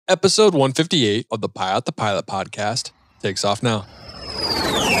Episode 158 of the Pilot the Pilot podcast takes off now.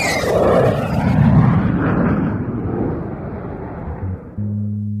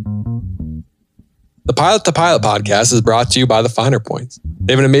 The Pilot the Pilot podcast is brought to you by the Finer Points.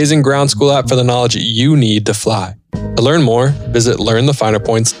 They have an amazing ground school app for the knowledge you need to fly. To learn more, visit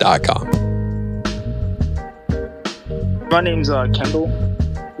learnthefinerpoints.com. My name's Kendall.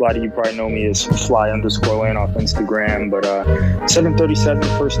 A lot of you probably know me as fly_lane off Instagram, but 737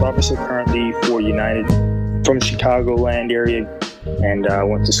 first officer currently for United from the Chicagoland area, and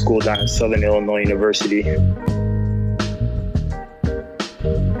went to school down at Southern Illinois University.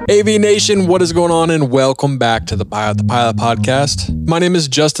 AV Nation, what is going on? And welcome back to the Pilot the Pilot podcast. My name is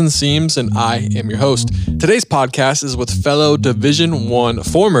Justin Seams, and I am your host. Today's podcast is with fellow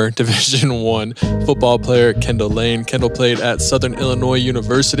former Division I football player Kendall Lane. Kendall played at Southern Illinois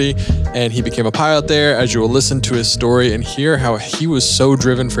University, and he became a pilot there. As you will listen to his story and hear how he was so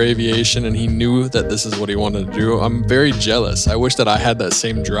driven for aviation, and he knew that this is what he wanted to do. I'm very jealous. I wish that I had that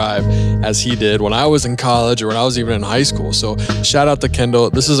same drive as he did when I was in college or when I was even in high school. So shout out to Kendall.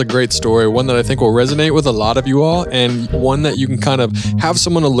 This is a great story, one that I think will resonate with a lot of you all, and one that you can kind of have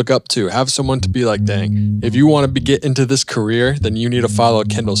someone to look up to, have someone to be like, dang, if you want to get into this career, then you need to follow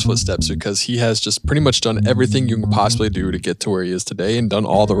Kendall's footsteps, because he has just pretty much done everything you can possibly do to get to where he is today and done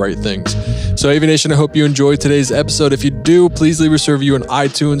all the right things. So AV Nation, I hope you enjoyed today's episode. If you do, please leave us a review on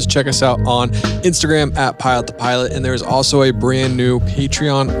iTunes. Check us out on Instagram at Pilot the Pilot, and there's also a brand new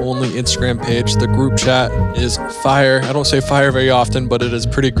Patreon only Instagram page. The group chat is fire. I don't say fire very often, but it is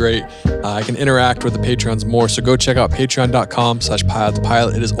pretty great. I can interact with the Patreons more, so go check out patreon.com/Pilot the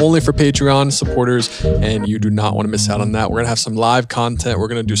Pilot. It is only for Patreon supporters, and you do not want to miss out on that. We're going to have some live content. We're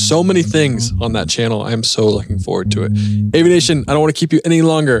going to do so many things on that channel. I am so looking forward to it. AV Nation, I don't want to keep you any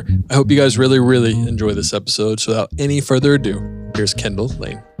longer. I hope you guys really, really enjoy this episode. So without any further ado, here's Kendall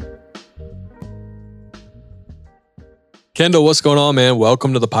Lane. Kendall, what's going on, man?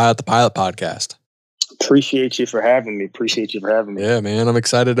 Welcome to the Pilot podcast. Appreciate you for having me. Yeah, man. I'm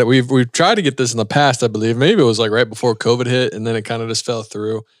excited that we've tried to get this in the past, I believe. Maybe it was like right before COVID hit, and then it kind of just fell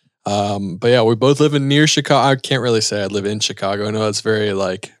through. But yeah, we both live in near Chicago. I can't really say I live in Chicago. I know it's very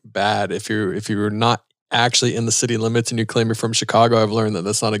like bad if you're not actually in the city limits and you claim you're from Chicago. I've learned that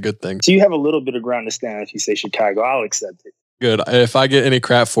that's not a good thing. So you have a little bit of ground to stand if you say Chicago. I'll accept it. Good. If I get any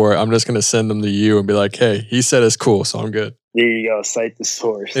crap for it, I'm just going to send them to you and be like, hey, he said it's cool, so I'm good. There you go. Cite the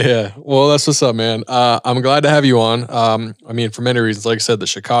source. Yeah. Well, that's what's up, man. I'm glad to have you on. I mean, for many reasons, like I said, the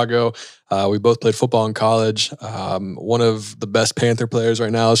Chicago, we both played football in college. One of the best Panther players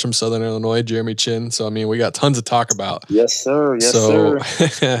right now is from Southern Illinois, Jeremy Chin. So, I mean, we got tons to talk about. Yes, sir. Sir.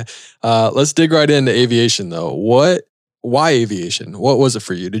 Let's dig right into aviation, though. Why aviation? What was it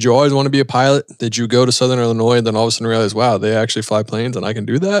for you? Did you always want to be a pilot? Did you go to Southern Illinois and then all of a sudden realize, wow, they actually fly planes and I can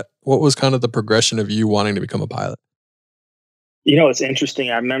do that? What was kind of the progression of you wanting to become a pilot? You know, it's interesting.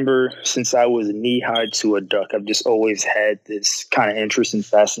 I remember since I was knee-high to a duck, I've just always had this kind of interest and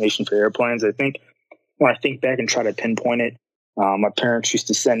fascination for airplanes. I think when I think back and try to pinpoint it, my parents used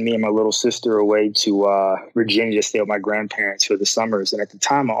to send me and my little sister away to Virginia to stay with my grandparents for the summers. And at the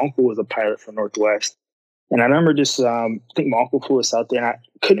time, my uncle was a pilot for Northwest. And I remember just, I think my uncle flew us out there, and I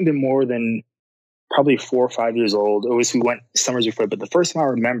couldn't have been more than probably 4 or 5 years old. Always we went summers before, but the first time I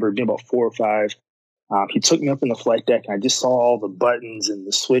remember being about 4 or 5, he took me up in the flight deck, and I just saw all the buttons and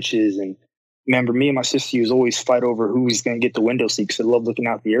the switches. And remember, me and my sister used to always fight over who was going to get the window seat, because I loved looking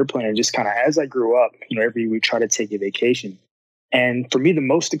out the airplane. And just kind of as I grew up, you know, every week try to take a vacation. And for me, the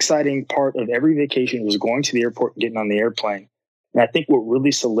most exciting part of every vacation was going to the airport and getting on the airplane. And I think what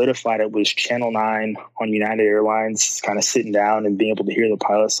really solidified it was Channel 9 on United Airlines, kind of sitting down and being able to hear the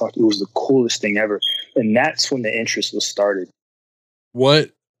pilots talk. It was the coolest thing ever. And that's when the interest was started.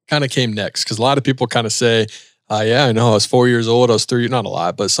 What kind of came next? Because a lot of people kind of say, yeah, I know I was 4 years old. I was 3, not a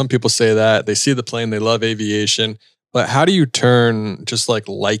lot, but some people say that. They see the plane, they love aviation. But how do you turn just like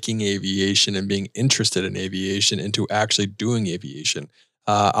liking aviation and being interested in aviation into actually doing aviation?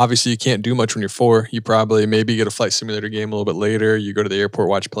 Obviously, you can't do much when you're 4. You probably maybe get a flight simulator game a little bit later. You go to the airport,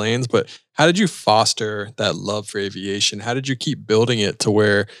 watch planes. But how did you foster that love for aviation? How did you keep building it to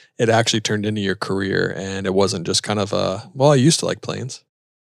where it actually turned into your career and it wasn't just kind of well, I used to like planes?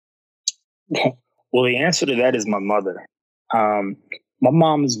 Well, the answer to that is my mother. My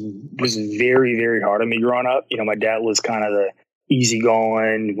mom was very, very hard on me growing up. You know, my dad was kind of the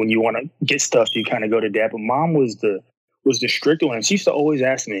easygoing. When you want to get stuff, you kind of go to dad. But mom was the strict one. And she used to always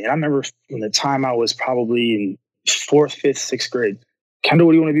ask me. And I remember from the time I was probably in 4th, 5th, 6th grade, Kendall,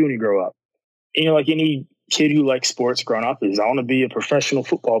 what do you want to be when you grow up? And, you know, like any kid who likes sports growing up is, I want to be a professional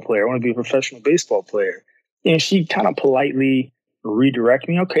football player. I want to be a professional baseball player. And she kind of politely redirect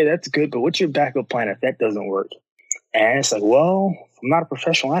me. Okay, that's good, but what's your backup plan if that doesn't work? And it's like, well, if I'm not a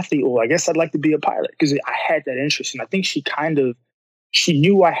professional athlete, well, I guess I'd like to be a pilot, because I had that interest. And I think she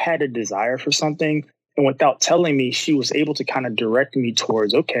knew I had a desire for something. And without telling me, she was able to kind of direct me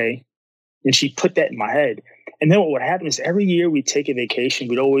towards, okay. And she put that in my head. And then what would happen is every year we'd take a vacation.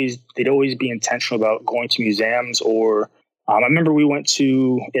 They'd always be intentional about going to museums, or I remember we went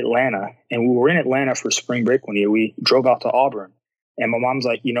to Atlanta, and we were in Atlanta for spring break one year. We drove out to Auburn, and my mom's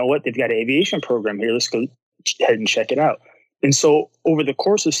like, you know what? They've got an aviation program here. Let's go ahead and check it out. And so over the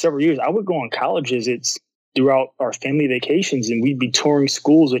course of several years, I would go on college visits throughout our family vacations, and we'd be touring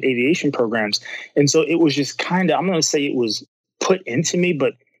schools with aviation programs. And so it was just kind of, I'm going to say it was put into me,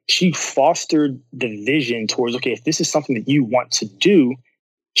 but she fostered the vision towards, okay, if this is something that you want to do,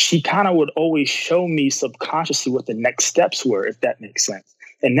 she kind of would always show me subconsciously what the next steps were, if that makes sense.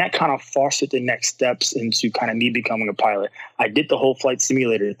 And that kind of fostered the next steps into kind of me becoming a pilot. I did the whole flight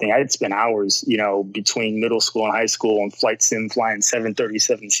simulator thing. I had spent hours, between middle school and high school on flight sim, flying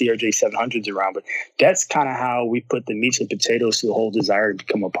 737 CRJ 700s around. But that's kind of how we put the meat and potatoes to the whole desire to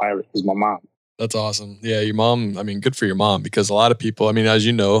become a pilot, was my mom. That's awesome. Yeah, your mom, good for your mom, because a lot of people, as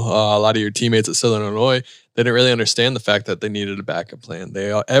you know, a lot of your teammates at Southern Illinois, they didn't really understand the fact that they needed a backup plan.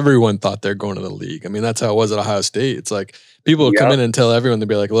 Everyone thought they're going to the league. That's how it was at Ohio State. It's like people would come in and tell everyone, they'd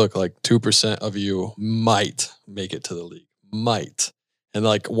be like, look, like 2% of you might make it to the league, might. And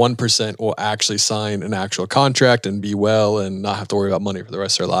like 1% will actually sign an actual contract and be well and not have to worry about money for the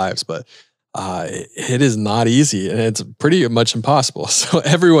rest of their lives. But it is not easy, and it's pretty much impossible. So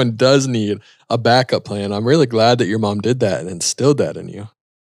everyone does need a backup plan. I'm really glad that your mom did that and instilled that in you.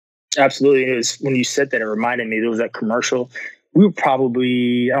 Absolutely. It was, when you said that, it reminded me, there was that commercial. We were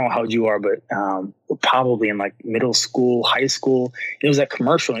probably, I don't know how old you are, but we're probably in like middle school, high school. It was that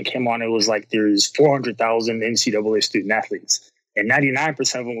commercial, and it came on. It was like, there's 400,000 NCAA student athletes, and 99%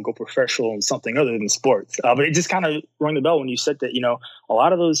 of them will go professional in something other than sports. But it just kind of rang the bell when you said that, a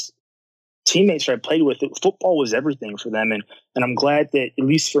lot of those teammates that I played with, football was everything for them. And I'm glad that, at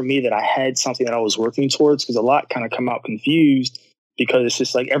least for me, that I had something that I was working towards, because a lot kind of come out confused, because it's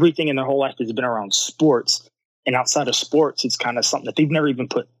just like everything in their whole life has been around sports. And outside of sports, it's kind of something that they've never even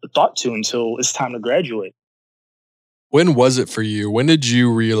put thought to until it's time to graduate. When was it for you? When did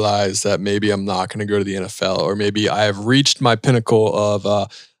you realize that maybe I'm not going to go to the NFL, or maybe I have reached my pinnacle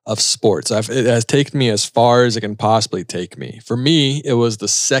of sports? It has taken me as far as it can possibly take me. For me, it was the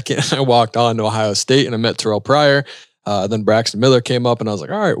second I walked on to Ohio State and I met Terrell Pryor. Then Braxton Miller came up, and I was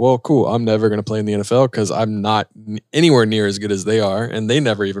like, all right, well, cool. I'm never going to play in the NFL because I'm not anywhere near as good as they are. And they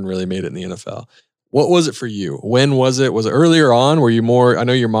never even really made it in the NFL. What was it for you? When was it? Was it earlier on? Were you more, I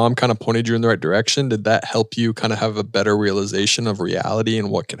know your mom kind of pointed you in the right direction. Did that help you kind of have a better realization of reality and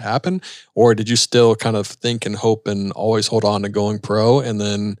what could happen? Or did you still kind of think and hope and always hold on to going pro, and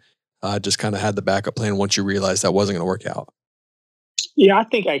then just kind of had the backup plan once you realized that wasn't going to work out? Yeah, I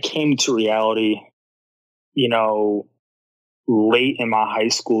think I came to reality, late in my high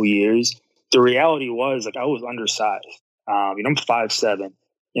school years. The reality was, like, I was undersized. I'm 5'7".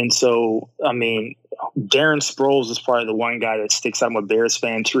 And so, Darren Sproles is probably the one guy that sticks out. I'm a Bears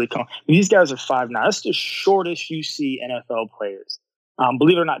fan. These guys are 5'9". That's the shortest you see NFL players.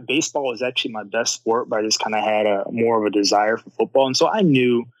 Believe it or not, baseball is actually my best sport, but I just kind of had more of a desire for football. And so I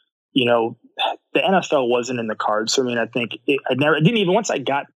knew, the NFL wasn't in the cards for me. And I think once I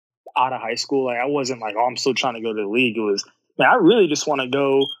got out of high school, I wasn't like, oh, I'm still trying to go to the league. It was, man, I really just want to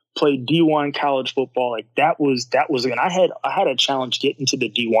go play D1 college football. Like that was, and I had a challenge getting to the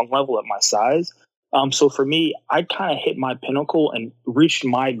D1 level at my size. So for me, I kind of hit my pinnacle and reached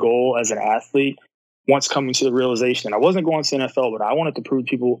my goal as an athlete once coming to the realization that I wasn't going to the NFL, but I wanted to prove to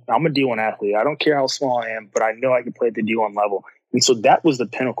people I'm a D1 athlete. I don't care how small I am, but I know I can play at the D1 level. And so that was the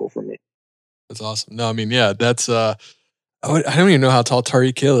pinnacle for me. That's awesome. No, yeah, that's, I don't even know how tall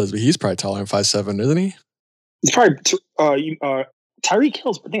Tyreek Hill is, but he's probably taller than 5'7", isn't he? He's probably, Tyreek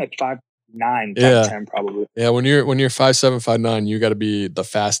Hill's, I think, like 5'9", 5'10", probably. Yeah, when you're 5'7", 5'9", you got to be the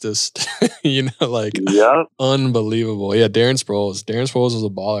fastest, unbelievable. Yeah, Darren Sproles was a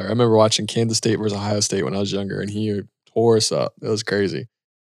baller. I remember watching Kansas State versus Ohio State when I was younger, and he tore us up. It was crazy.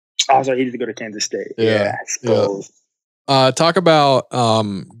 Oh, sorry, he did to go to Kansas State. Yeah, Sproles. Talk about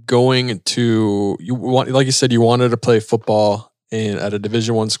going to, like you said, you wanted to play football at a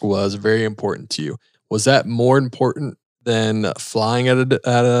Division I school. That was very important to you. Was that more important than flying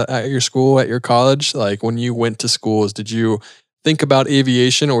at your school, at your college? Like when you went to schools, did you think about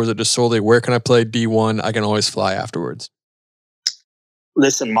aviation, or was it just solely, where can I play D1? I can always fly afterwards.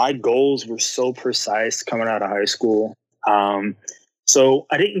 Listen, my goals were so precise coming out of high school. So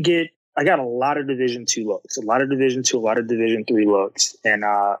I didn't get I got a lot of Division II looks, a lot of Division II, a lot of Division III looks. And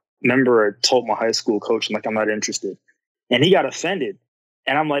remember, I told my high school coach, I'm like, I'm not interested. And he got offended.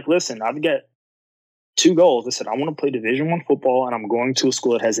 And I'm like, listen, I've got two goals. I said, I want to play Division I football, and I'm going to a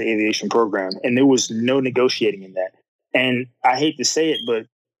school that has an aviation program. And there was no negotiating in that. And I hate to say it, but,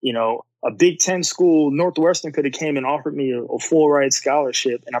 a Big Ten school, Northwestern, could have came and offered me a full ride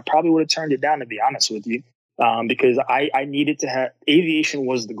scholarship, and I probably would have turned it down, to be honest with you. Because I needed to have aviation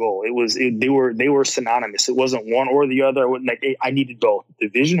was the goal. They were synonymous. It wasn't one or the other. I needed both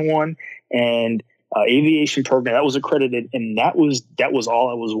Division I and aviation program that was accredited, and that was all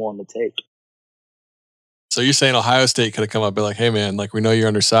I was willing to take. So you're saying Ohio State could have come up and be like, hey man, like we know you're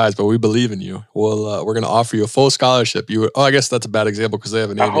undersized, but we believe in you. Well, we're going to offer you a full scholarship. I guess that's a bad example because they have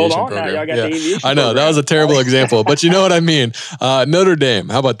an aviation program. Now, y'all got the aviation I know program. that was a terrible example, but you know what I mean. Notre Dame,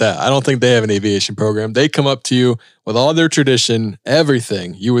 how about that? I don't think they have an aviation program. They come up to you with all their tradition,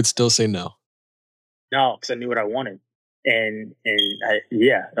 everything. You would still say no. No, because I knew what I wanted, and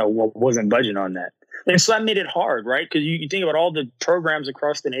I wasn't budging on that, and so that made it hard, right? Because you think about all the programs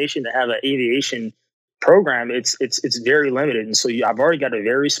across the nation that have an aviation program, it's very limited, and so I've already got a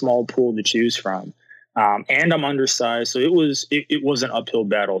very small pool to choose from, and I'm undersized, so it was an uphill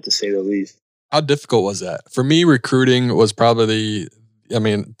battle, to say the least. How difficult was that? For me, recruiting was probably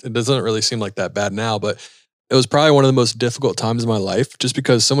it doesn't really seem like that bad now, but it was probably one of the most difficult times of my life, just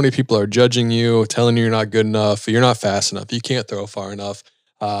because so many people are judging you, telling you you're not good enough, you're not fast enough, you can't throw far enough.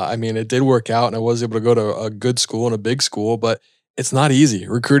 It did work out, and I was able to go to a good school and a big school, but it's not easy.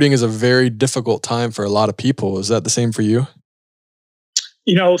 Recruiting is a very difficult time for a lot of people. Is that the same for you?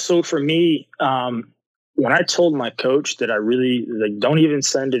 So for me, when I told my coach that I really don't even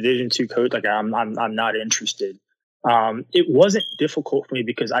send Division II coach, I'm not interested. It wasn't difficult for me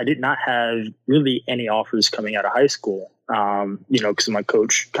because I did not have really any offers coming out of high school. Because my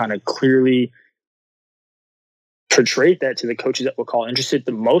coach kind of clearly portrayed that to the coaches that were called interested.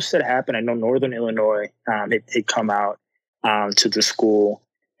 The most that happened, I know Northern Illinois, they'd come out to the school.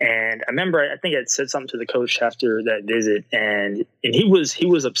 And I remember, I think I said something to the coach after that visit, and he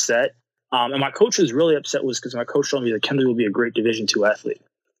was upset. And my coach was really upset because my coach told me that Kendall will be a great Division II athlete.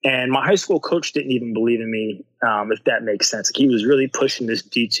 And my high school coach didn't even believe in me, if that makes sense. He was really pushing this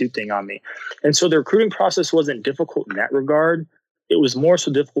D2 thing on me. And so the recruiting process wasn't difficult in that regard. It was more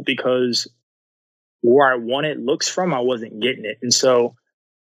so difficult because where I wanted looks from, I wasn't getting it. And so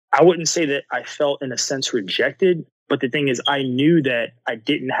I wouldn't say that I felt, in a sense, rejected. But the thing is, I knew that I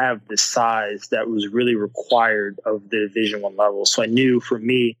didn't have the size that was really required of the Division I level. So I knew, for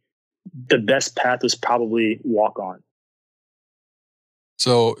me, the best path was probably walk on.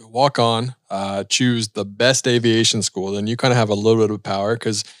 So walk on, choose the best aviation school. Then you kind of have a little bit of power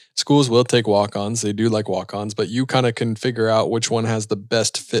because schools will take walk-ons. They do like walk-ons, but you kind of can figure out which one has the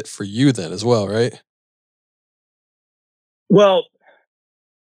best fit for you then as well, right? Well,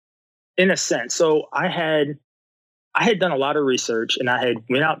 in a sense. So I had done a lot of research, and I had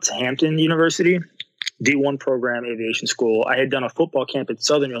went out to Hampton University, D1 program, aviation school. I had done a football camp at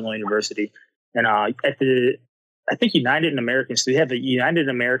Southern Illinois University, and I think United and American. So they have a United and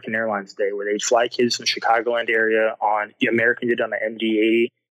American Airlines Day where they fly kids from the Chicagoland area on the American did on the MD-80,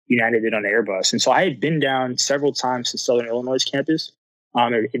 United did on the Airbus. And so I had been down several times to Southern Illinois campus,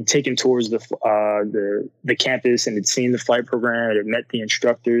 and taken tours the campus, and had seen the flight program, and had met the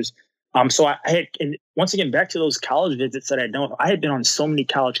instructors. So I had, and once again, back to those college visits that I'd done, I had been on so many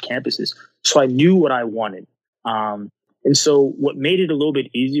college campuses, so I knew what I wanted. And so what made it a little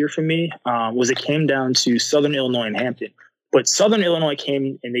bit easier for me was it came down to Southern Illinois and Hampton. But Southern Illinois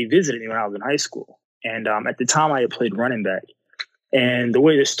came and they visited me when I was in high school. And at the time I had played running back. And the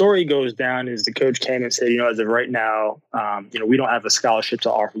way the story goes down is the coach came and said, as of right now, we don't have a scholarship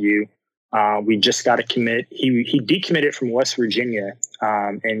to offer you. We just got to commit. He decommitted from West Virginia,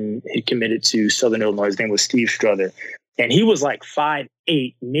 and he committed to Southern Illinois. His name was Steve Struther. And he was like 5'8",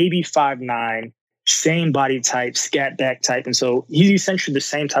 maybe 5'9", same body type, scat back type. And so he's essentially the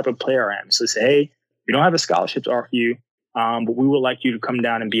same type of player I am. So say, hey, we don't have a scholarship to offer you, but we would like you to come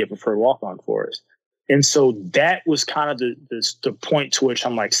down and be a preferred walk-on for us. And so that was kind of the point to which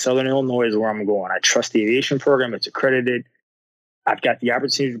I'm like, Southern Illinois is where I'm going. I trust the aviation program. It's accredited. I've got the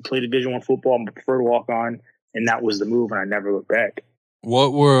opportunity to play Division I football. I'm a preferred walk-on. And that was the move, and I never looked back.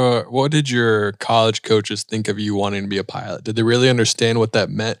 What did your college coaches think of you wanting to be a pilot? Did they really understand what that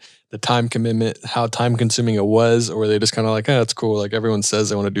meant, the time commitment, how time consuming it was, or were they just kind of like, that's cool. Like everyone says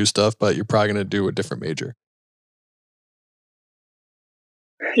they want to do stuff, but you're probably going to do a different major?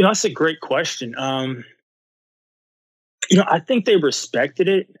 That's a great question. I think they respected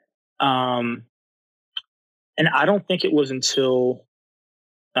it. And I don't think it was until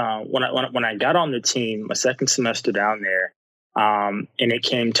when I got on the team, my second semester down there, and it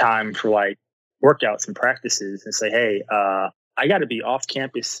came time for like workouts and practices, and say, hey, I got to be off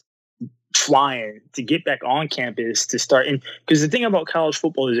campus flying to get back on campus to start. And because the thing about college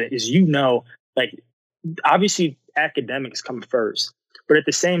football is like obviously academics come first, but at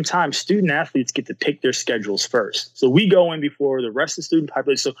the same time, student athletes get to pick their schedules first. So we go in before the rest of the student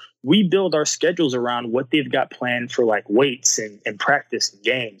population. So we build our schedules around what they've got planned for like weights and practice and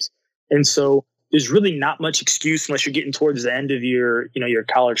games. And so there's really not much excuse unless you're getting towards the end of your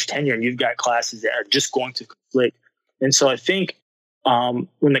college tenure and you've got classes that are just going to conflict. And so I think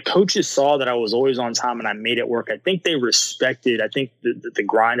when the coaches saw that I was always on time and I made it work, I think they respected, the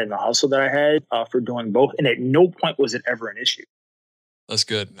grind and the hustle that I had for doing both. And at no point was it ever an issue. That's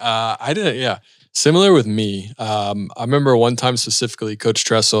good. I didn't, yeah. Similar with me. I remember one time specifically, Coach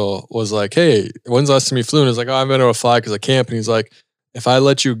Tressel was like, hey, when's the last time you flew? And I was like, oh, I've been able to fly because I camp. And he's like, if I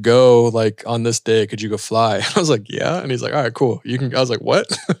let you go like on this day, could you go fly? And I was like, yeah. And he's like, all right, cool. You can. I was like, what?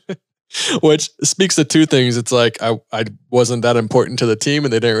 Which speaks to two things. It's like I wasn't that important to the team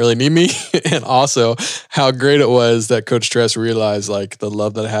and they didn't really need me. And also how great it was that Coach Tress realized like the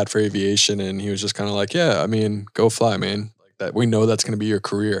love that I had for aviation. And he was just kind of like, yeah, I mean, go fly, man. Like that, we know that's going to be your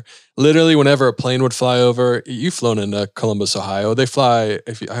career. Literally, whenever a plane would fly over, you've flown into Columbus, Ohio. They fly,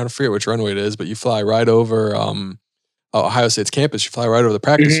 I don't forget which runway it is, but you fly right over Ohio State's campus. You fly right over the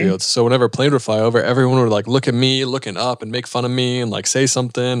practice fields. So whenever a plane would fly over, everyone would like look at me, looking up and make fun of me and like say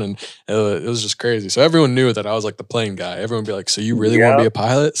something. And it was just crazy. So everyone knew that I was like the plane guy. Everyone would be like, so you really want to be a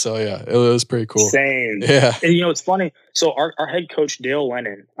pilot? So yeah, it was pretty cool. Same. Yeah. And it's funny. So our head coach, Dale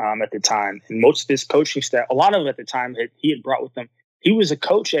Lennon, at the time, and most of his coaching staff, a lot of it at the time, he had brought with him. He was a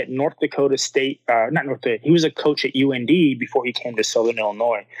coach at North Dakota State, not North Dakota. He was a coach at UND before he came to Southern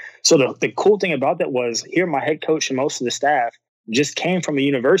Illinois. So the cool thing about that was here, my head coach and most of the staff just came from a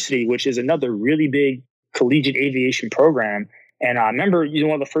university, which is another really big collegiate aviation program. And I remember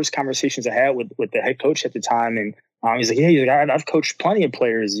one of the first conversations I had with the head coach at the time, and he's like, yeah, I've coached plenty of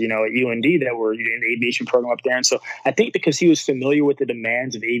players, at UND that were in the aviation program up there. And so I think because he was familiar with the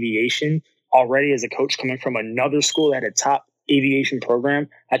demands of aviation already as a coach coming from another school that had a top aviation program,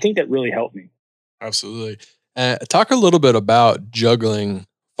 I think that really helped me. Absolutely. Talk a little bit about juggling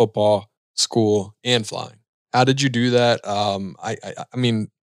football, school, and flying. How did you do that? I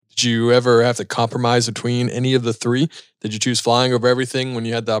mean, did you ever have to compromise between any of the three? Did you choose flying over everything when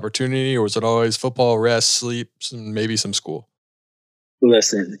you had the opportunity, or was it always football, rest, sleep, and maybe some school?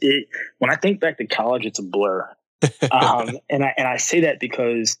 Listen, when I think back to college, it's a blur. And I say that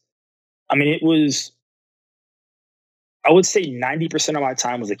because, I mean, it was, I would say 90% of my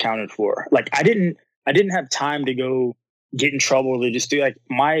time was accounted for. Like I didn't have time to go get in trouble or just do like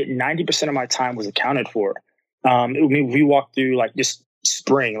my 90% of my time was accounted for. We walked through like just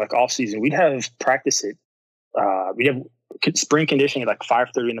spring, like off season. We'd have practice we'd have spring conditioning at like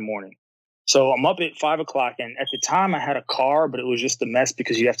 5:30 in the morning. So I'm up at 5:00, and at the time I had a car, but it was just a mess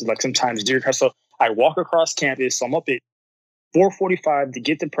because you have to like sometimes do your car. So I walk across campus. So I'm up at 4:45 to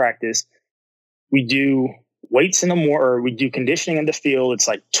get to practice. We do weights in the morning, or we do conditioning in the field. It's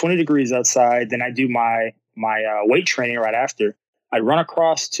like 20 degrees outside. Then I do my weight training right after. I run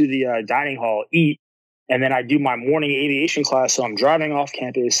across to the dining hall, eat, and then I do my morning aviation class. So I'm driving off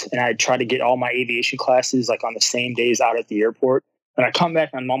campus, and I try to get all my aviation classes like on the same days out at the airport. And I come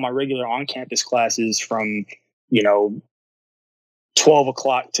back on all my regular on-campus classes from 12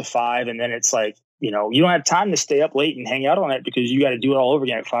 o'clock to 5, and then it's like you don't have time to stay up late and hang out on it because you got to do it all over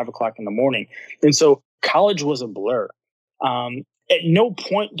again at 5 o'clock in the morning. And so college was a blur. At no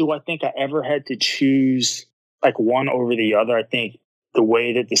point do I think I ever had to choose like one over the other. I think the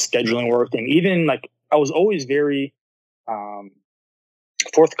way that the scheduling worked, and even like I was always very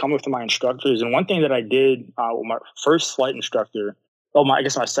forthcoming with my instructors. And one thing that I did with my first flight instructor, my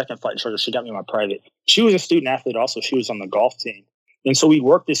second flight instructor, she got me my private. She was a student athlete also. She was on the golf team. And so we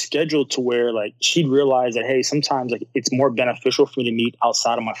worked this schedule to where like she'd realize that, hey, sometimes like it's more beneficial for me to meet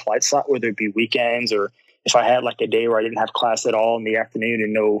outside of my flight slot, whether it be weekends or if I had like a day where I didn't have class at all in the afternoon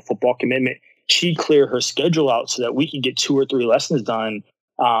and no football commitment, she'd clear her schedule out so that we could get 2 or 3 lessons done.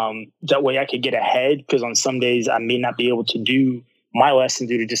 That way I could get ahead, because on some days I may not be able to do my lesson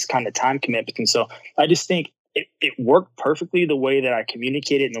due to just kind of time commitment. And so I just think it worked perfectly the way that I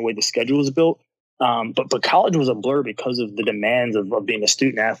communicated and the way the schedule was built. But college was a blur because of the demands of being a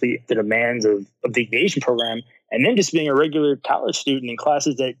student athlete, the demands of the aviation program, and then just being a regular college student in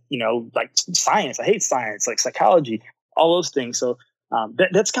classes that, like science. I hate science, like psychology, all those things. So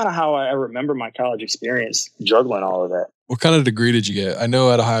That's kind of how I remember my college experience juggling all of that. What kind of degree did you get? I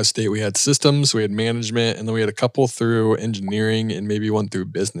know at Ohio State we had systems, we had management, and then we had a couple through engineering and maybe one through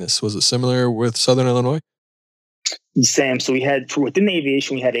business. Was it similar with Southern Illinois? Same. So we had, within the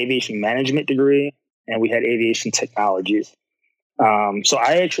aviation, we had aviation management degree and we had aviation technologies. So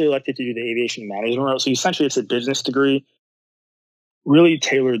I actually elected to do the aviation management route. So essentially it's a business degree really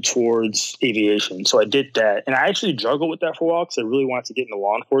tailored towards aviation. So I did that. And I actually juggled with that for a while because I really wanted to get into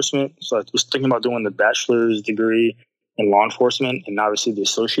law enforcement. So I was thinking about doing the bachelor's degree in law enforcement and obviously the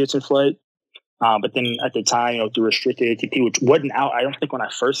associates in flight. But then at the time, through restricted ATP, which wasn't out, I don't think when I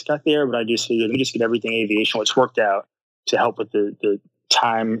first got there, but I just figured, let me just get everything aviation, which worked out to help with the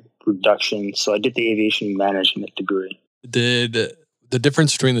time reduction. So I did the aviation management degree. Did the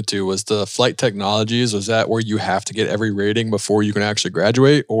difference between the two was the flight technologies, was that where you have to get every rating before you can actually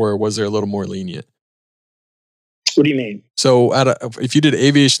graduate, or was there a little more lenient? What do you mean? So if you did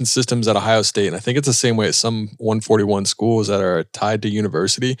aviation systems at Ohio State, and I think it's the same way at some 141 schools that are tied to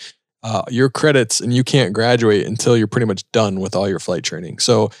university, your credits, and you can't graduate until you're pretty much done with all your flight training.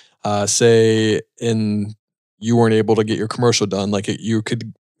 So say you weren't able to get your commercial done, you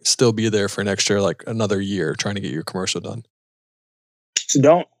could still be there for an extra, another year trying to get your commercial done.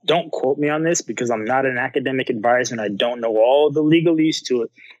 So don't quote me on this because I'm not an academic advisor and I don't know all the legalese to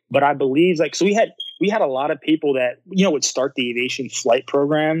it. But I believe so we had a lot of people that, would start the aviation flight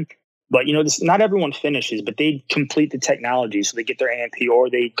program. But, not everyone finishes, but they complete the technology. So they get their AMP or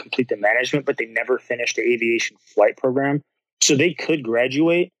they complete the management, but they never finish the aviation flight program. So they could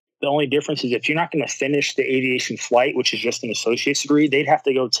graduate. The only difference is if you're not going to finish the aviation flight, which is just an associate's degree, they'd have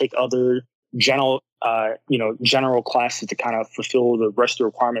to go take other general classes to kind of fulfill the rest of the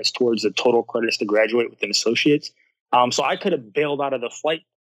requirements towards the total credits to graduate with an associate's. So I could have bailed out of the flight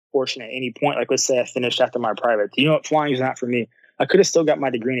portion at any point. Like, let's say I finished after my private. Flying is not for me. I could have still got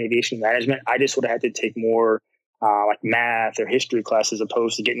my degree in aviation management. I just would have had to take more math or history classes as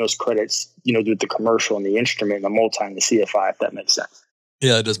opposed to getting those credits, with the commercial and the instrument and the multi and the CFI, if that makes sense.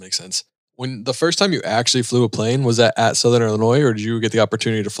 Yeah, it does make sense. When the first time you actually flew a plane, was that at Southern Illinois, or did you get the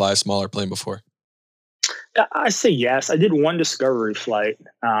opportunity to fly a smaller plane before? I say yes. I did one discovery flight,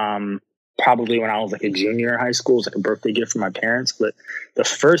 probably when I was a junior in high school. It was a birthday gift from my parents. But the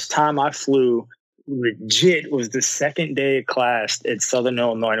first time I flew legit was the second day of class at Southern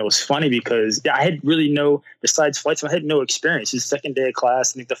Illinois. And it was funny because I had really besides flights, I had no experience. It was the second day of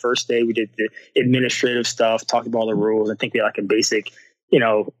class. I think the first day we did the administrative stuff, talked about all the rules. I think we had a basic,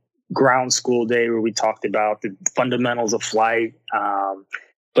 ground school day where we talked about the fundamentals of flight.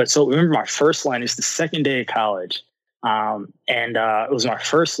 But so remember my first line is the second day of college. It was my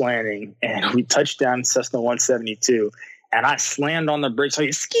first landing and we touched down Cessna 172 and I slammed on the brakes.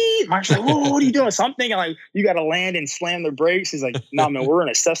 Like, ski. Mark's like, whoa, what are you doing? So I'm thinking you got to land and slam the brakes. He's like, no, man, we're in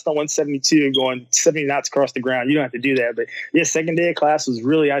a Cessna 172 going 70 knots across the ground. You don't have to do that. But yeah, second day of class was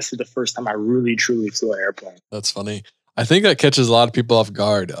really, I said, the first time I really, truly flew an airplane. That's funny. I think that catches a lot of people off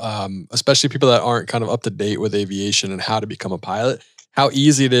guard, especially people that aren't kind of up to date with aviation and how to become a pilot. How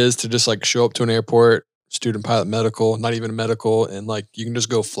easy it is to just show up to an airport, student pilot medical, not even medical, and you can just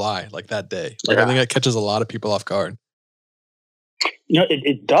go fly that day. I think that catches a lot of people off guard.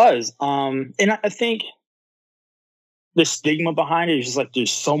 It does. And I think the stigma behind it is just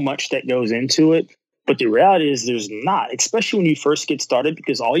there's so much that goes into it. But the reality is there's not, especially when you first get started,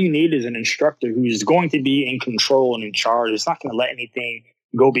 because all you need is an instructor who's going to be in control and in charge. It's not going to let anything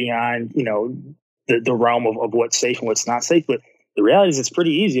go beyond, the realm of what's safe and what's not safe. But the reality is it's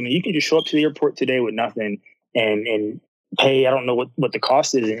pretty easy. I mean, you can just show up to the airport today with nothing and pay, I don't know what the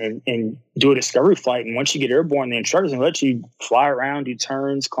cost is, and do a discovery flight. And once you get airborne, the instructor's going to let you fly around, do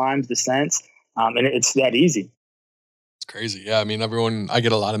turns, climbs, descents. And it's that easy. It's crazy. Yeah. I mean, I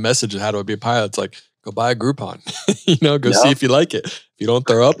get a lot of messages. How do I be a pilot? It's like, go buy a Groupon, go see if you like it. If you don't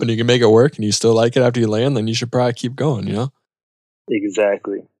throw up and you can make it work and you still like it after you land, then you should probably keep going,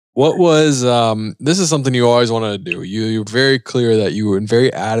 Exactly. What was, this is something you always wanted to do. You're very clear that you were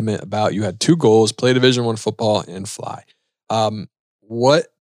very adamant about, you had two goals, play Division I football and fly. What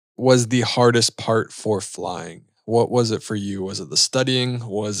was the hardest part for flying? What was it for you? Was it the studying?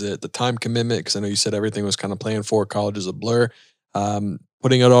 Was it the time commitment? Because I know you said everything was kind of planned for, college is a blur.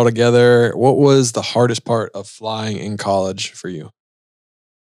 Putting it all together, what was the hardest part of flying in college for you?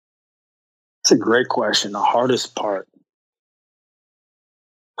 That's a great question. The hardest part.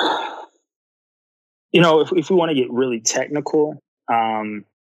 If we want to get really technical,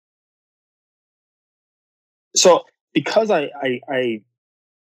 so because I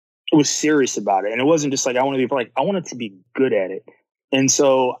was serious about it, and it wasn't just I want to be I wanted to be good at it, and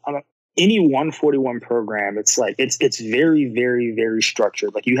so any 141 program, it's like it's very, very, very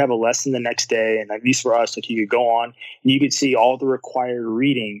structured. Like you have a lesson the next day, and at least for us, like you could go on and you could see all the required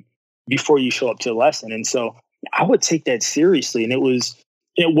reading before you show up to the lesson. And so I would take that seriously. And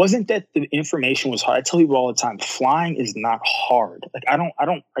it wasn't that the information was hard. I tell people all the time, flying is not hard. Like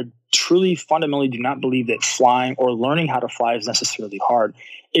I truly fundamentally do not believe that flying or learning how to fly is necessarily hard.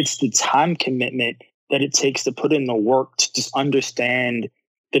 It's the time commitment that it takes to put in the work to just understand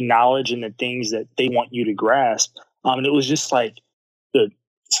the knowledge and the things that they want you to grasp. And it was just like the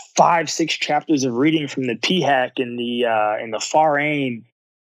 5-6 chapters of reading from the PHAC and the FAR-AIM,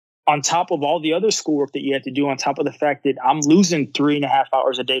 on top of all the other schoolwork that you had to do, on top of the fact that I'm losing 3.5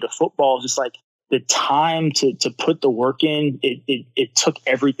 hours a day to football. Just like the time to put the work in, it took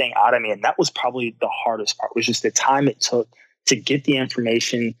everything out of me. And that was probably the hardest part, was just the time it took to get the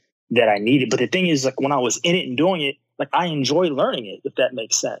information that I needed. But the thing is, like when I was in it and doing it, like I enjoy learning it, if that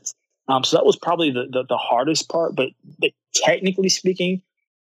makes sense. So that was probably the hardest part. But technically speaking,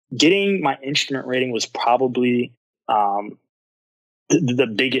 getting my instrument rating was probably the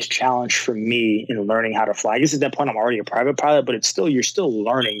biggest challenge for me in learning how to fly. I guess at that point I'm already a private pilot, but you're still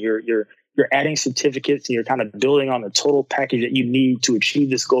learning. You're adding certificates and you're kind of building on the total package that you need to achieve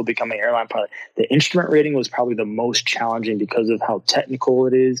this goal of becoming an airline pilot. The instrument rating was probably the most challenging because of how technical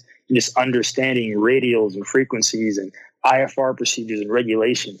it is, and just understanding radials and frequencies and IFR procedures and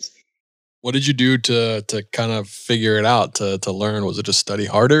regulations. What did you do to kind of figure it out, to learn? Was it just study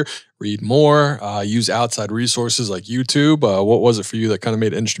harder, read more, use outside resources like YouTube? What was it for you that kind of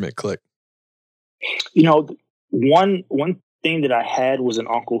made instrument click? You know, one thing that I had was an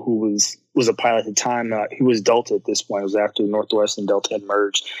uncle who was a pilot at the time. He was Delta at this point. It was after Northwest and Delta had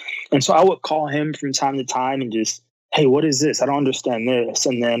merged. And so I would call him from time to time and just, hey, what is this? I don't understand this.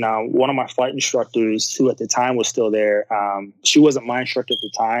 And then one of my flight instructors, who at the time was still there, she wasn't my instructor at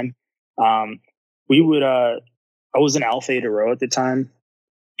the time. I was in Alpha Eta Rho at the time,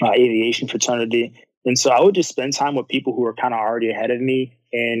 aviation fraternity. And so I would just spend time with people who were kind of already ahead of me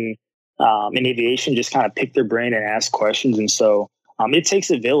in aviation, just kind of pick their brain and ask questions. And so it takes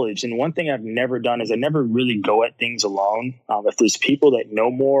a village. And one thing I've never done is I never really go at things alone. If there's people that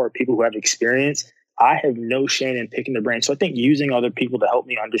know more or people who have experience, I have no shame in picking their brain. So I think using other people to help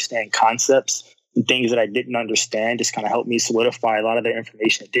me understand concepts and things that I didn't understand just kind of helped me solidify a lot of the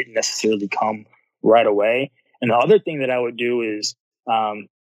information that didn't necessarily come right away. And the other thing that I would do is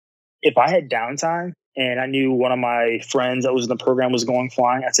if I had downtime and I knew one of my friends that was in the program was going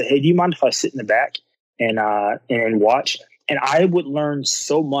flying, I'd say, hey, do you mind if I sit in the back and watch? And I would learn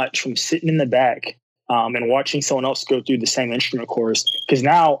so much from sitting in the back and watching someone else go through the same instrument course, because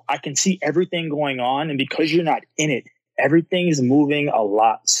now I can see everything going on. And because you're not in it, everything is moving a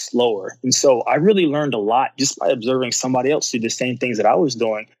lot slower. And so I really learned a lot just by observing somebody else do the same things that I was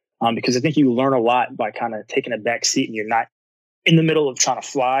doing, because I think you learn a lot by kind of taking a back seat and you're not in the middle of trying to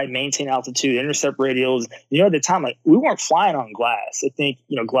fly, maintain altitude, intercept radials. At the time, like we weren't flying on glass. I think,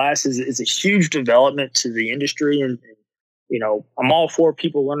 glass is a huge development to the industry. And I'm all for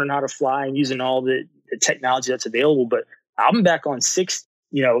people learning how to fly and using all the technology that's available, but I'm back on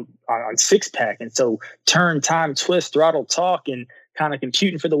on 6-pack. And so turn, time, twist, throttle, talk, and kind of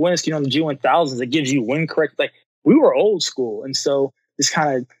computing for the wind speed on the G1000s that gives you wind correct. Like we were old school. And so this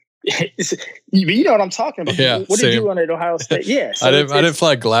kind of, you know what I'm talking about. Yeah, what did you run at Ohio State? Yeah. So I didn't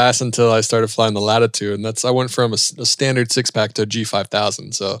fly glass until I started flying the Latitude. And I went from a standard 6-pack to a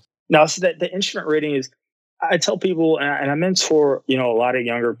G5000. So now, so that the instrument rating is, I tell people, and I mentor, a lot of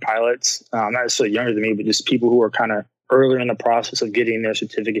younger pilots, not necessarily younger than me, but just people who are kind of earlier in the process of getting their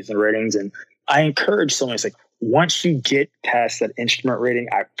certificates and ratings. And I encourage someone, it's like, once you get past that instrument rating,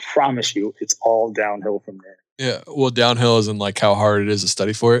 I promise you, it's all downhill from there. Yeah. Well, downhill isn't like how hard it is to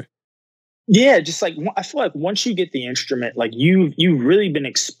study for it. Yeah. Just like, I feel like once you get the instrument, like you've really been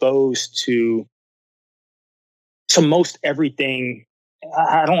exposed to most everything.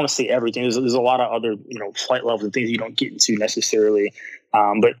 I don't want to say everything. There's a lot of other, flight levels and things you don't get into necessarily.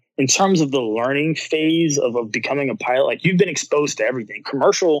 But in terms of the learning phase of becoming a pilot, like you've been exposed to everything.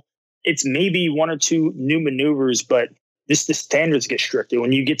 Commercial, it's maybe one or two new maneuvers, but the standards get stricter.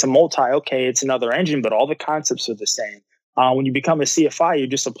 When you get to multi, okay, it's another engine, but all the concepts are the same. When you become a CFI, you're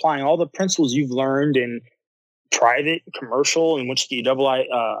just applying all the principles you've learned in private, commercial, and once you double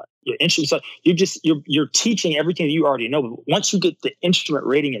your instrument, so you're teaching everything that you already know. But once you get the instrument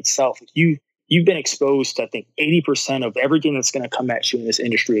rating itself, you've been exposed to, I think, 80% of everything that's going to come at you in this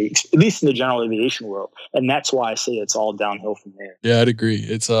industry, at least in the general aviation world. And that's why I say it's all downhill from there. Yeah, I'd agree.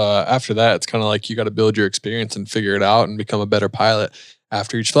 It's after that, it's kind of like you got to build your experience and figure it out and become a better pilot.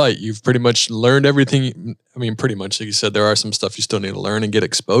 after each flight. You've pretty much learned everything. I mean, pretty much, like you said, there are some stuff you still need to learn and get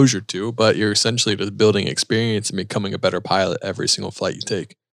exposure to, but you're essentially just building experience and becoming a better pilot every single flight you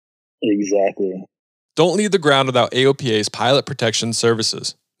take. Exactly. Don't leave the ground without AOPA's Pilot Protection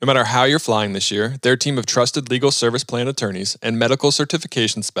Services. No matter how you're flying this year, their team of trusted legal service plan attorneys and medical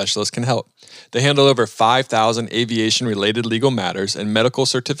certification specialists can help. They handle over 5,000 aviation-related legal matters and medical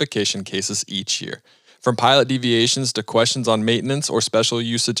certification cases each year. From pilot deviations to questions on maintenance or special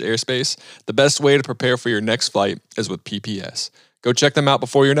usage airspace, the best way to prepare for your next flight is with PPS. Go check them out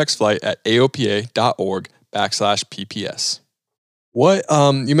before your next flight at aopa.org/PPS.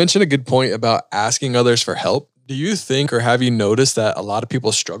 You mentioned a good point about asking others for help. Do you think, or have you noticed that a lot of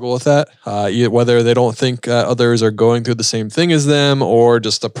people struggle with that? Whether they don't think others are going through the same thing as them, or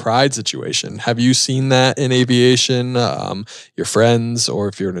just a pride situation. Have you seen that in aviation? Your friends, or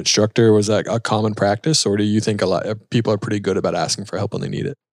if you're an instructor, was that a common practice, or do you think a lot of people are pretty good about asking for help when they need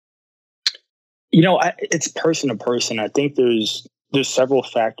it? It's person to person. I think there's several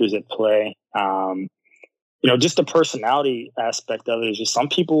factors at play. Just the personality aspect of it is just some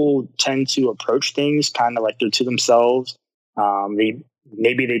people tend to approach things kind of like they're to themselves.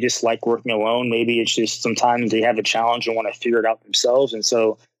 Maybe they just like working alone. Maybe it's just sometimes they have a challenge and want to figure it out themselves. And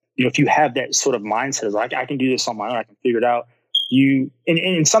so, if you have that sort of mindset of like, I can do this on my own, I can figure it out.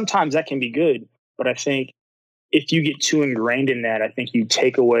 And sometimes that can be good. But I think if you get too ingrained in that, I think you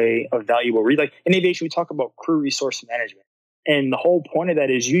take away a valuable like in aviation, we talk about crew resource management. And the whole point of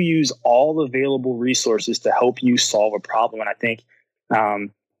that is you use all available resources to help you solve a problem. And I think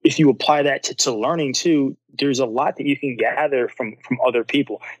if you apply that to learning too, there's a lot that you can gather from other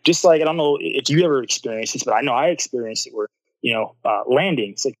people. Just like, I don't know if you ever experienced this, but I know I experienced it where,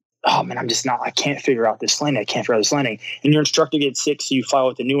 landing. It's like, oh man, I can't figure out this landing. I can't figure out this landing. And your instructor gets sick, so you fly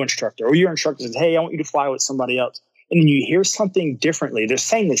with a new instructor. Or your instructor says, hey, I want you to fly with somebody else. And then you hear something differently. They're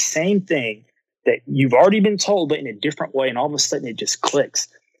saying the same thing that you've already been told, but in a different way. And all of a sudden it just clicks.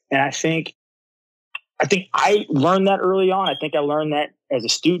 And I think I learned that early on. I think I learned that as a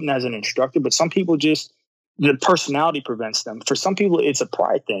student, as an instructor, but some people the personality prevents them. For some people, it's a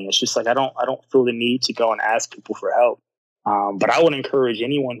pride thing. It's just like, I don't feel the need to go and ask people for help. But I would encourage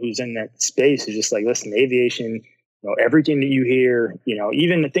anyone who's in that space is just like, listen, aviation, everything that you hear,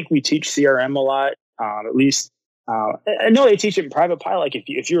 even I think we teach CRM a lot, at least, I know they teach it in private pilot. Like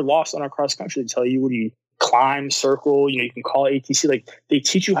if you're lost on our cross country, they tell you what do you climb, circle. You can call ATC. Like they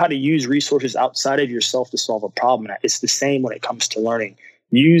teach you how to use resources outside of yourself to solve a problem. And it's the same when it comes to learning.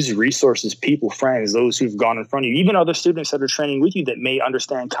 Use resources, people, friends, those who've gone in front of you, even other students that are training with you that may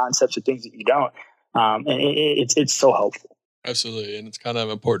understand concepts or things that you don't. And it's so helpful. Absolutely. And it's kind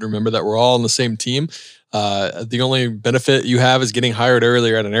of important to remember that we're all on the same team. The only benefit you have is getting hired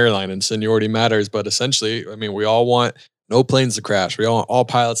earlier at an airline, and seniority matters. But essentially, I mean, we all want no planes to crash. We all want all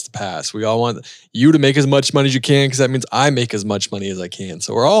pilots to pass. We all want you to make as much money as you can, because that means I make as much money as I can.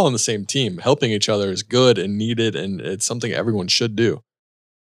 So we're all on the same team. Helping each other is good and needed, and it's something everyone should do.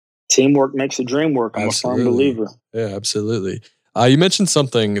 Teamwork makes the dream work. I'm Absolutely. a firm believer. Yeah, absolutely. You mentioned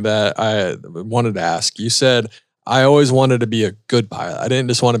something that I wanted to ask. You said, I always wanted to be a good pilot. I didn't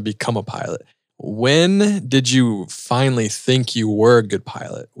just want to become a pilot. When did you finally think you were a good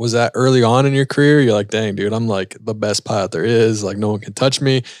pilot? Was that early on in your career? You're like, dang, dude, I'm like the best pilot there is. Like, no one can touch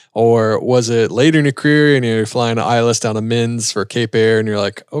me. Or was it later in your career and you're flying to ILS down to Mins for Cape Air and you're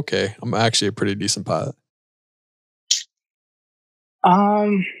like, okay, I'm actually a pretty decent pilot?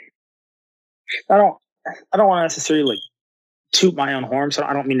 I don't want to necessarily like toot my own horn, so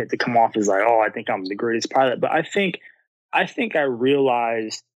I don't mean it to come off as like, oh, I think I'm the greatest pilot. But I think I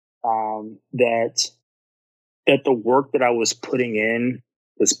realized that the work that I was putting in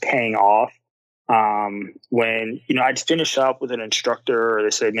was paying off. When I'd finish up with an instructor, or they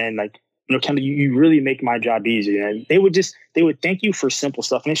say, man, like, Ken, you really make my job easier. And they would thank you for simple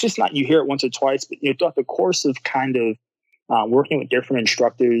stuff. And it's just not you hear it once or twice, but throughout the course of kind of working with different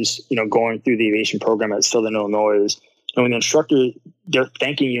instructors, going through the aviation program at Southern Illinois, when the instructor, they're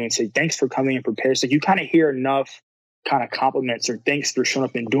thanking you and say, thanks for coming and prepared. So you kind of hear enough kind of compliments or thanks for showing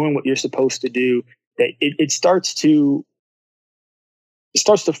up and doing what you're supposed to do, that it starts to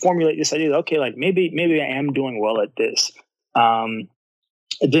formulate this idea that, okay, like maybe I am doing well at this. I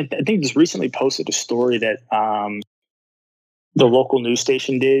think just recently posted a story that the local news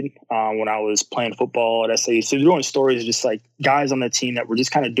station did when I was playing football at SAU. So they're doing stories just like guys on the team that were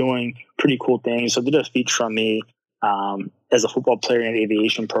just kind of doing pretty cool things. So they did a feature on me as a football player in the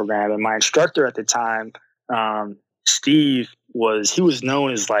aviation program. And my instructor at the time, Steve, he was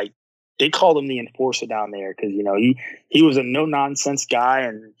known as, like, they called him the enforcer down there because, he was a no-nonsense guy,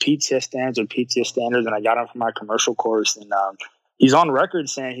 and PTS standards are PTS standards, and I got him from my commercial course. And, he's on record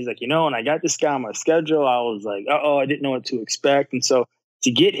saying, he's like, and I got this guy on my schedule. I was like, I didn't know what to expect. And so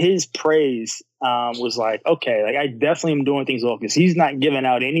to get his praise was like, okay, like I definitely am doing things well because he's not giving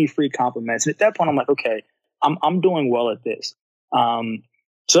out any free compliments. And at that point, I'm like, okay, I'm doing well at this.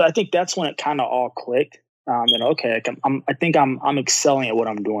 So I think that's when it kind of all clicked. And okay, I think I'm excelling at what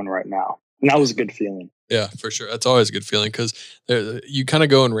I'm doing right now. And that was a good feeling. Yeah, for sure. That's always a good feeling because you kind of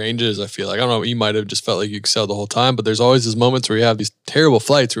go in ranges. I feel like, I don't know, you might have just felt like you excelled the whole time, but there's always these moments where you have these terrible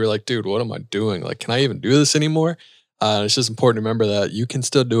flights where you're like, dude, what am I doing? Like, can I even do this anymore? It's just important to remember that you can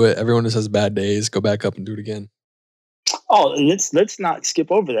still do it. Everyone just has bad days. Go back up and do it again. Oh, let's not skip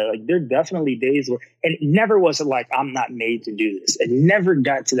over that. Like, there are definitely days where, and it never was like I'm not made to do this. It never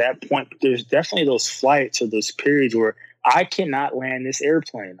got to that point. But there's definitely those flights or those periods where I cannot land this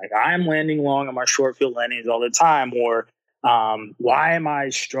airplane. Like, I'm landing long on my short field landings all the time. Or why am I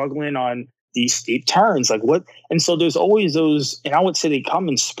struggling on these steep turns? Like, what? And so there's always those, and I would say they come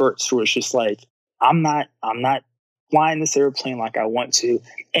in spurts where it's just like I'm not flying this airplane like I want to,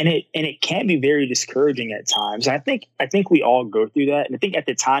 and it can be very discouraging at times. And I think we all go through that. And I think at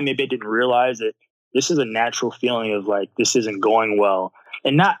the time maybe I didn't realize that this is a natural feeling of like this isn't going well,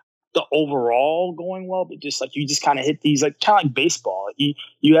 and not the overall going well, but just like you just kind of hit these like kind of like baseball.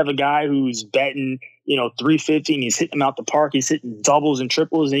 You have a guy who's batting 350 and he's hitting them out the park. He's hitting doubles and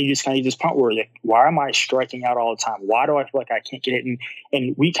triples, and you just kind of this point where like, why am I striking out all the time? Why do I feel like I can't get it?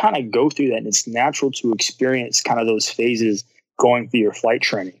 And we kind of go through that, and it's natural to experience kind of those phases going through your flight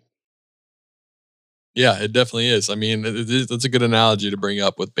training. Yeah, it definitely is. I mean, that's a good analogy to bring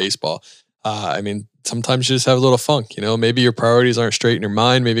up with baseball. I mean, sometimes you just have a little funk, maybe your priorities aren't straight in your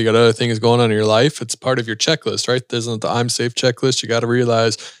mind. Maybe you got other things going on in your life. It's part of your checklist, right? There's not the I'm safe checklist. You got to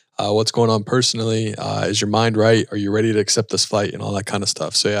realize what's going on personally. Is your mind right? Are you ready to accept this flight and all that kind of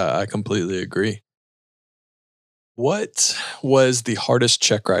stuff? So yeah, I completely agree. What was the hardest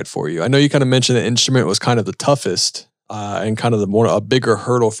check ride for you? I know you kind of mentioned the instrument was kind of the toughest and kind of a bigger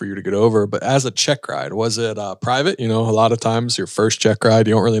hurdle for you to get over. But as a check ride, was it private? A lot of times your first check ride,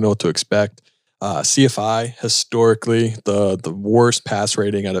 you don't really know what to expect. CFI, historically, the worst pass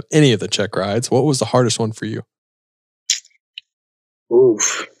rating out of any of the check rides. What was the hardest one for you?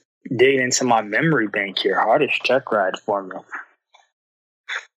 Oof. Digging into my memory bank here. Hardest check ride for me.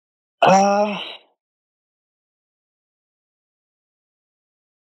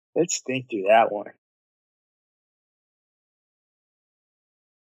 Let's think through that one.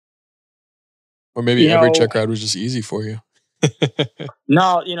 Or maybe every check ride was just easy for you.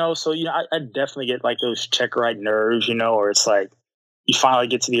 No, so I definitely get like those check ride nerves, or it's like you finally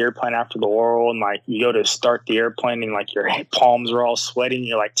get to the airplane after the oral, and like you go to start the airplane, and like your palms are all sweating,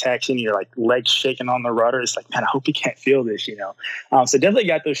 you're like texting, your like legs shaking on the rudder. It's like, man, I hope you can't feel this, So definitely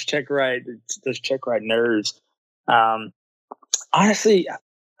got those check ride nerves. Honestly,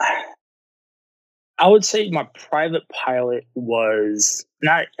 I would say my private pilot was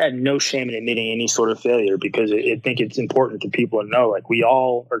not, I had no shame in admitting any sort of failure, because I think it's important to people to know, like, we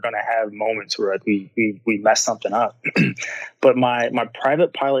all are going to have moments where like we mess something up. But my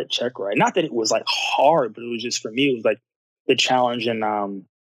private pilot check ride, not that it was like hard, but it was just, for me, it was like the challenge in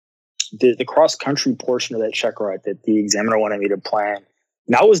the cross country portion of that check ride that the examiner wanted me to plan.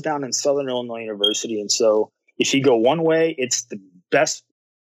 And I was down in Southern Illinois University. And so if you go one way, it's the best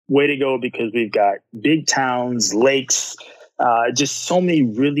way to go, because we've got big towns, lakes, just so many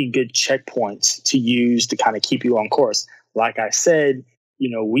really good checkpoints to use to kind of keep you on course. Like I said,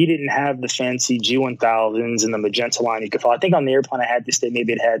 we didn't have the fancy G1000s and the magenta line you could follow. I think on the airplane I had this day,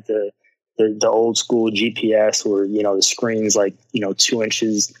 maybe it had the old school GPS, where the screen's like 2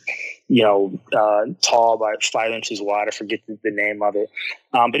 inches tall by 5 inches wide. I forget the name of it.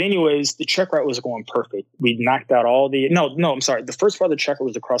 But anyways, the check ride was going perfect. We knocked out all I'm sorry. The first part of the check ride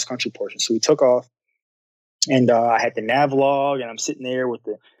was the cross country portion. So we took off, and I had the nav log, and I'm sitting there with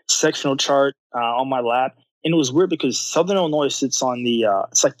the sectional chart on my lap. And it was weird because Southern Illinois sits on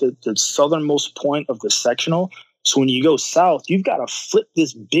it's like the southernmost point of the sectional. So when you go south, you've got to flip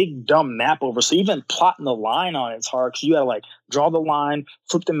this big dumb map over. So even plotting the line on it's hard, because you got to like draw the line,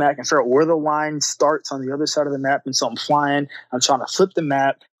 flip the map, and figure out where the line starts on the other side of the map. And so I'm flying, I'm trying to flip the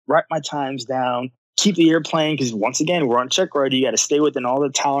map, write my times down, keep the airplane, because once again, we're on check ride. You got to stay within all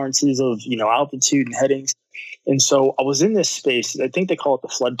the tolerances of altitude and headings. And so I was in this space. I think they call it the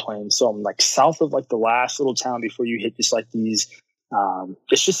floodplain. So I'm like south of like the last little town before you hit just like these.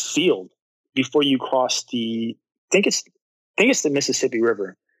 It's just field before you cross the. I think it's the Mississippi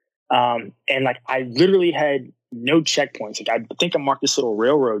River. And like I literally had no checkpoints. Like I think I marked this little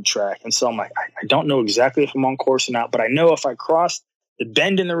railroad track. And so I'm like, I don't know exactly if I'm on course or not, but I know if I cross the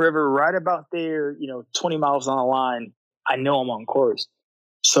bend in the river right about there, 20 miles on the line, I know I'm on course.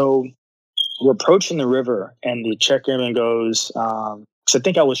 So we're approaching the river, and the check airman goes, because I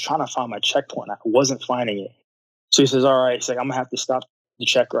think I was trying to find my checkpoint. I wasn't finding it. So he says, all right, he's like, I'm going to have to stop the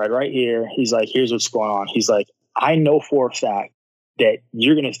check ride right here. He's like, here's what's going on. He's like, I know for a fact that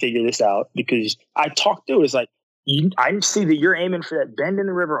you're going to figure this out because I talked through it. It's like, I see that you're aiming for that bend in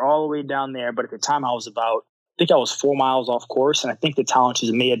the river all the way down there. But at the time I think I was 4 miles off course. And I think the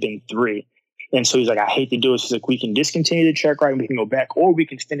tolerances may have been 3. And so he's like, I hate to do it. He's like, we can discontinue the check ride and we can go back, or we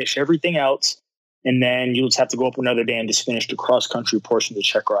can finish everything else. And then you'll just have to go up another day and just finish the cross country portion of the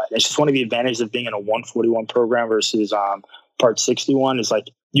check ride. It's just one of the advantages of being in a 141 program versus part 61 is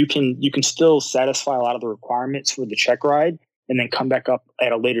like you can still satisfy a lot of the requirements for the check ride and then come back up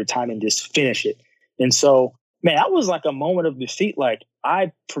at a later time and just finish it. And so, man, that was like a moment of defeat. Like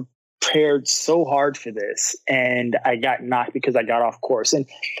I prepared so hard for this and I got knocked because I got off course. And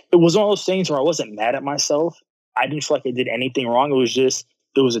it was one of those things where I wasn't mad at myself. I didn't feel like I did anything wrong. It was just,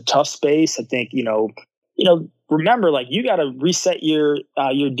 it was a tough space. I think, remember, like you got to reset your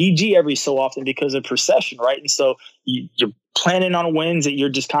DG every so often because of precession, right? And so you're planning on wins that you're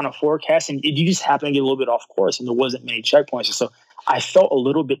just kind of forecasting. You just happen to get a little bit off course, and there wasn't many checkpoints. And so I felt a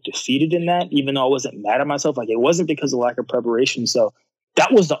little bit defeated in that, even though I wasn't mad at myself. Like it wasn't because of lack of preparation. So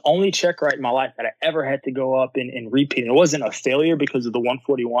that was the only check ride in my life that I ever had to go up and repeat. And it wasn't a failure because of the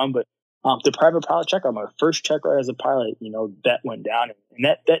 141, but the private pilot check ride, my first check ride as a pilot, that went down,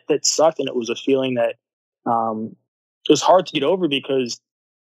 and that sucked. And it was a feeling that it was hard to get over because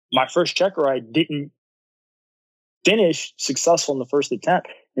my first check ride didn't finish successful in the first attempt.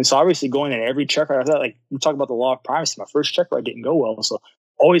 And so obviously going in every check ride, I thought, like we talk about the law of primacy, my first check ride didn't go well. So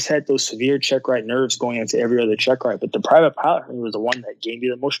always had those severe check ride nerves going into every other check ride. But the private pilot was the one that gave me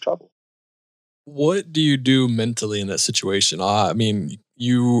the most trouble. What do you do mentally in that situation? I mean,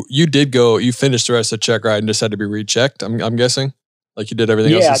 you finished the rest of the check ride and just had to be rechecked. I'm guessing, like you did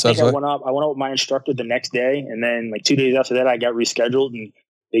everything else. Yeah, I think I went up with my instructor the next day, and then like 2 days after that, I got rescheduled, and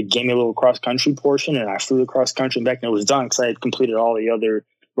they gave me a little cross country portion, and I flew the cross country back, and it was done because I had completed all the other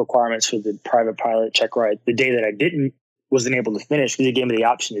requirements for the private pilot check ride. The day that I wasn't able to finish because they gave me the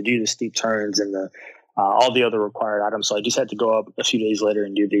option to do the steep turns and the all the other required items. So I just had to go up a few days later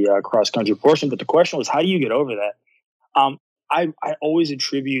and do the cross country portion. But the question was, how do you get over that? I always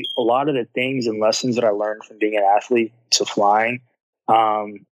attribute a lot of the things and lessons that I learned from being an athlete to flying.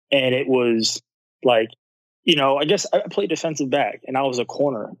 And it was like, I guess I played defensive back and I was a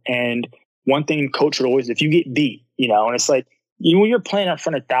corner. And one thing coach would always, if you get beat, and it's like, when you're playing in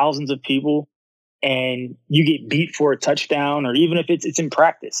front of thousands of people and you get beat for a touchdown, or even if it's in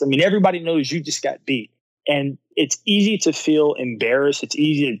practice, I mean, everybody knows you just got beat, and it's easy to feel embarrassed. It's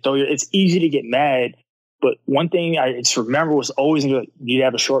easy to get mad. But one thing I just remember was always, you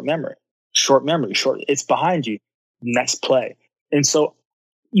have a short memory, it's behind you, next play. And so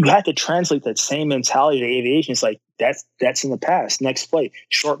you have to translate that same mentality to aviation. It's like, that's in the past, next play,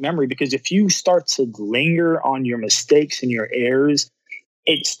 short memory. Because if you start to linger on your mistakes and your errors,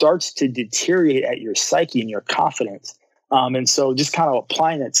 it starts to deteriorate at your psyche and your confidence. And so just kind of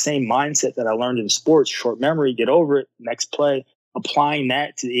applying that same mindset that I learned in sports, short memory, get over it, next play, applying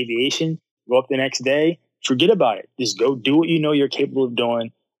that to aviation, go up the next day, forget about it. Just go do what you know you're capable of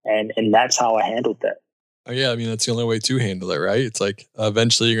doing. And that's how I handled that. Oh, yeah. I mean, that's the only way to handle it, right? It's like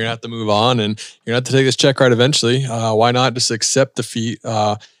eventually you're going to have to move on and you're going to have to take this check ride eventually. Why not just accept defeat?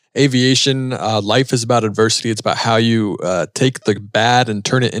 Aviation, life is about adversity. It's about how you take the bad and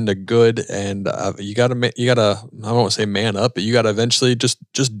turn it into good. And you gotta, I don't want to say man up, but you gotta eventually just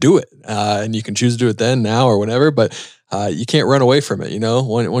do it. And you can choose to do it then, now, or whenever. But you can't run away from it.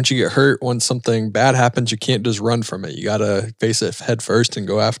 Once you get hurt, when something bad happens, you can't just run from it. You gotta face it head first and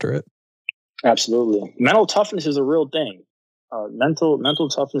go after it. Absolutely, mental toughness is a real thing. Mental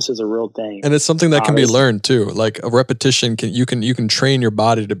toughness is a real thing, and it's something that can be learned too. Like a repetition you can train your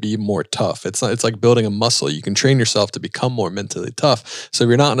body to be more tough. It's like building a muscle. You can train yourself to become more mentally tough. So if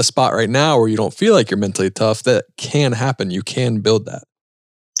you're not in a spot right now where you don't feel like you're mentally tough, that can happen. You can build that.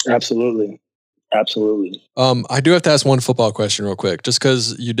 Absolutely. I do have to ask one football question real quick, just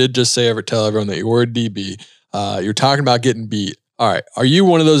because you did just tell everyone that you were a DB. You're talking about getting beat. All right, are you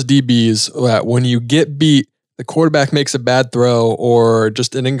one of those DBs that when you get beat, the quarterback makes a bad throw or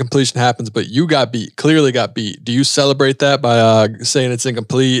just an incompletion happens, but you clearly got beat? Do you celebrate that by saying it's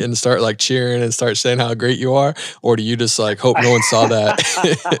incomplete and start like cheering and start saying how great you are? Or do you just like hope no one saw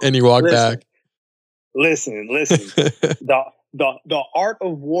that and you walk back? Listen. The art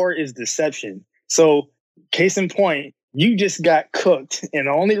of war is deception. So case in point, you just got cooked. And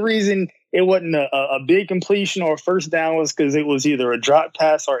the only reason it wasn't a big completion or a first down was because it was either a drop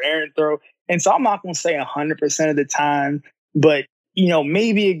pass or errant throw. And so I'm not going to say 100% of the time, but,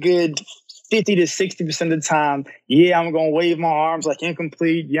 maybe a good 50 to 60% of the time, yeah, I'm going to wave my arms like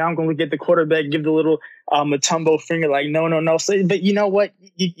incomplete. Yeah, I'm going to look at the quarterback, give the little Matumbo finger like, no. So, but you know what?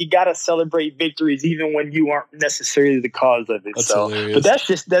 You got to celebrate victories even when you aren't necessarily the cause of it. That's so, hilarious. but that's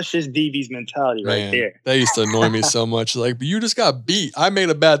just DB's mentality right there. That used to annoy me so much. Like, but you just got beat. I made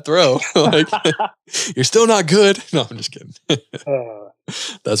a bad throw. Like, you're still not good. No, I'm just kidding.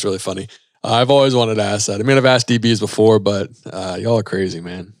 That's really funny. I've always wanted to ask that. I mean, I've asked DBs before, but y'all are crazy,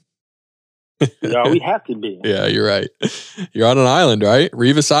 man. Yeah, we have to be. Yeah, you're right. You're on an island, right?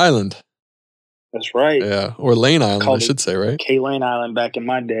 Revis Island. That's right. Yeah, or Lane Island, I should say, right? K-Lane Island back in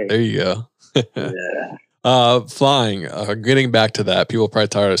my day. There you go. Yeah. Flying, getting back to that, people are probably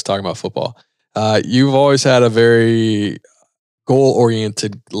tired of us talking about football. You've always had a very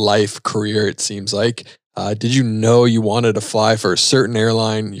goal-oriented life career, it seems like. Did you know you wanted to fly for a certain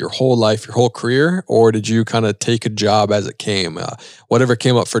airline your whole life, your whole career, or did you kind of take a job as it came? Whatever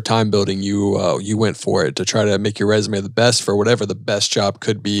came up for time building, you went for it to try to make your resume the best for whatever the best job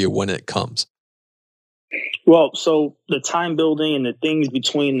could be when it comes. Well, so the time building and the things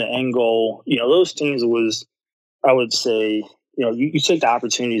between the end goal, those things was, I would say, you take the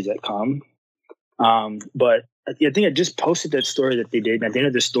opportunities that come. But I think I just posted that story that they did. And at the end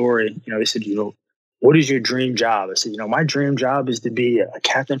of the story, they said, what is your dream job? I said, my dream job is to be a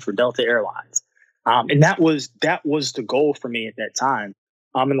captain for Delta Airlines. And that was the goal for me at that time.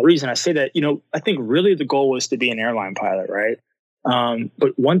 And the reason I say that, I think really the goal was to be an airline pilot, right?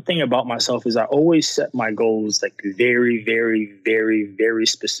 But one thing about myself is I always set my goals like very, very, very, very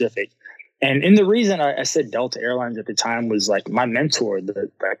specific. And the reason I said Delta Airlines at the time was like my mentor,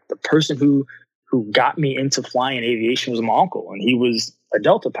 the person who got me into flying aviation was my uncle, and he was a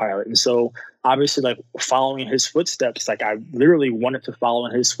Delta pilot. And so obviously like following his footsteps, like I literally wanted to follow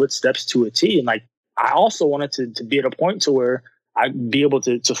in his footsteps to a T. And like, I also wanted to be at a point to where I'd be able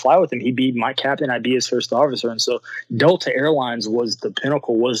to fly with him. He'd be my captain. I'd be his first officer. And so Delta Airlines was the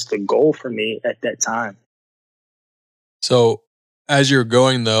pinnacle, was the goal for me at that time. So as you're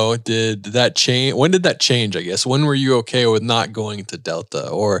going though, did that change? When did that change, I guess? When were you okay with not going to Delta?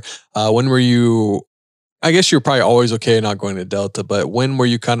 Or when were you, I guess you're probably always okay not going to Delta, but when were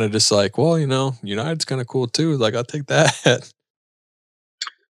you kind of just like, well, United's kind of cool too. Like, I'll take that.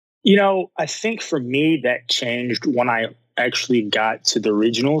 I think for me that changed when I actually got to the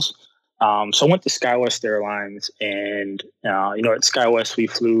regionals. So I went to SkyWest Airlines, and at SkyWest we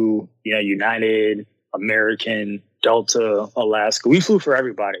flew, United, American, Delta, Alaska. We flew for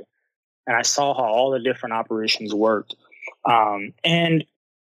everybody, and I saw how all the different operations worked. And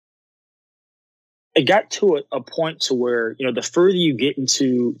it got to a point to where, the further you get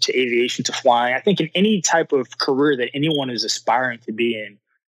into aviation, to flying, I think in any type of career that anyone is aspiring to be in,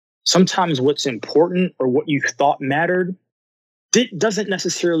 sometimes what's important or what you thought mattered doesn't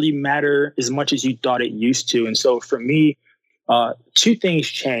necessarily matter as much as you thought it used to. And so for me, two things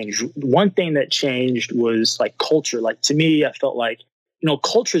changed. One thing that changed was like culture. Like to me, I felt like,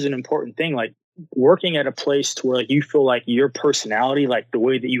 culture is an important thing. Like working at a place to where like you feel like your personality, like the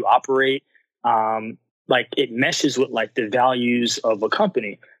way that you operate, like it meshes with like the values of a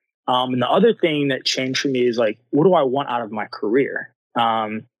company. And the other thing that changed for me is like, what do I want out of my career?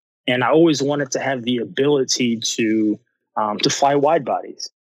 And I always wanted to have the ability to fly wide bodies.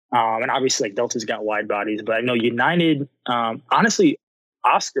 And obviously like Delta's got wide bodies, but I know United, honestly,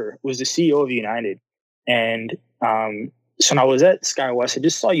 Oscar was the CEO of United. And so when I was at SkyWest, I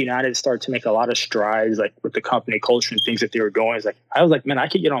just saw United start to make a lot of strides like with the company culture and things that they were going. I was like, man, I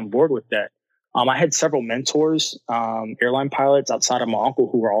could get on board with that. I had several mentors, airline pilots outside of my uncle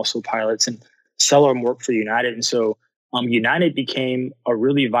who were also pilots, and several of them worked for United. And so United became a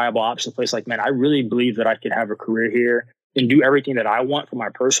really viable option place. Like, man, I really believe that I could have a career here and do everything that I want for my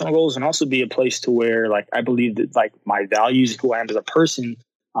personal goals, and also be a place to where like I believe that like my values, who I am as a person,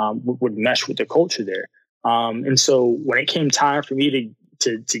 would mesh with the culture there. And so when it came time for me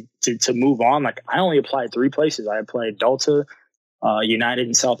to move on, like I only applied 3 places. I applied Delta, United,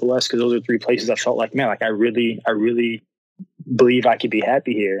 and Southwest, because those are 3 places I felt like, man, like I really believe I could be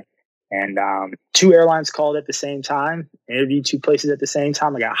happy here. And 2 airlines called at the same time, interviewed 2 places at the same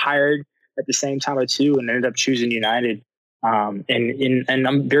time. I got hired at the same time at 2 and ended up choosing United. And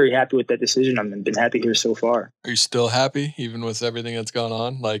I'm very happy with that decision. I've been happy here so far. Are you still happy, even with everything that's gone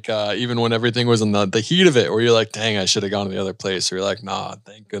on? Like, even when everything was in the heat of it, where you're like, dang, I should have gone to the other place. Or you're like, nah,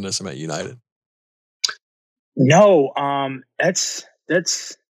 thank goodness I'm at United. No, that's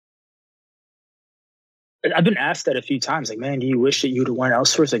I've been asked that a few times. Like, man, do you wish that you would have went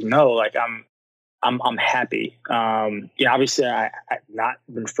elsewhere? It's like, no, like I'm happy. Obviously I've not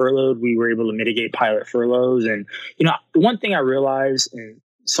been furloughed. We were able to mitigate pilot furloughs. And, the one thing I realized, and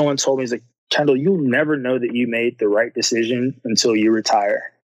someone told me, is like, Kendall, you'll never know that you made the right decision until you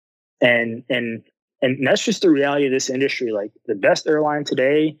retire. And that's just the reality of this industry. Like, the best airline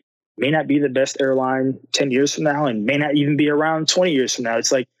today may not be the best airline 10 years from now, and may not even be around 20 years from now.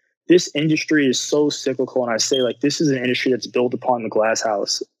 It's like, this industry is so cyclical. And I say, like, this is an industry that's built upon the glass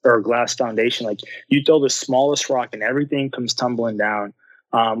house or glass foundation. Like, you throw the smallest rock and everything comes tumbling down.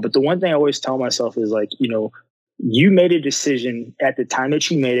 But the one thing I always tell myself is, like, you made a decision at the time that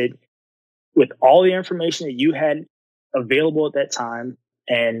you made it with all the information that you had available at that time.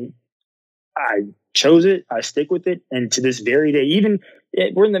 And I chose it. I stick with it. And to this very day,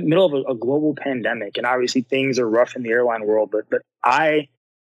 we're in the middle of a global pandemic, and obviously things are rough in the airline world, but I,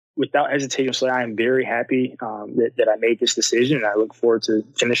 without hesitation, say I am very happy that I made this decision, and I look forward to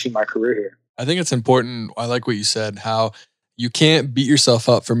finishing my career here. I think it's important. I like what you said, how you can't beat yourself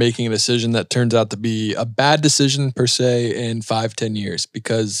up for making a decision that turns out to be a bad decision per se in 5-10 years,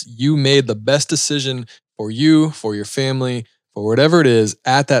 because you made the best decision for you, for your family, for whatever it is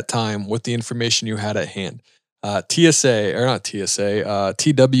at that time with the information you had at hand. TWA,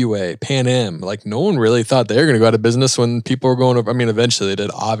 Pan Am, like, no one really thought they were going to go out of business when people were going over. I mean, eventually they did,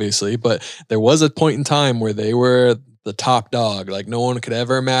 obviously, but there was a point in time where they were the top dog. Like, no one could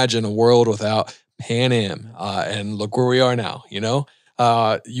ever imagine a world without Pan Am. And look where we are now,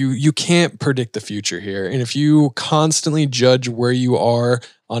 you can't predict the future here. And if you constantly judge where you are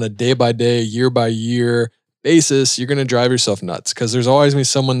on a day by day, year by year basis, you're going to drive yourself nuts, because there's always going to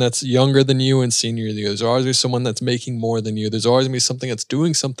be someone that's younger than you and senior than you. There's always going to be someone that's making more than you. There's always going to be something that's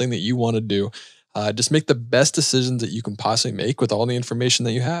doing something that you want to do. Just make the best decisions that you can possibly make with all the information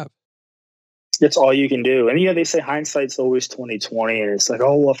that you have. That's all you can do. And, they say hindsight's always 20/20, and it's like,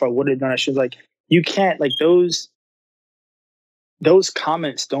 oh, well, if I would have done, I should. Like, you can't, like, those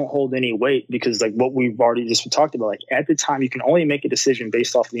comments don't hold any weight, because, like, what we've already just talked about, like, at the time, you can only make a decision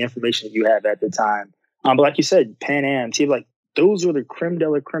based off of the information that you have at the time. But like you said, Pan Am, like, those were the creme de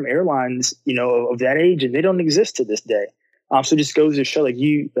la creme airlines, of that age, and they don't exist to this day. So it just goes to show,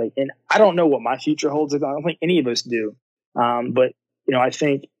 and I don't know what my future holds. I don't think any of us do. But I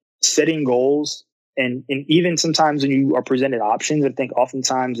think setting goals, and even sometimes when you are presented options, I think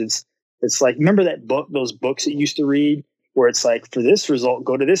oftentimes it's like, remember those books that you used to read where it's like, for this result,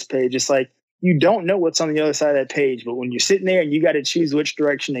 go to this page. It's like, you don't know what's on the other side of that page, but when you're sitting there and you got to choose which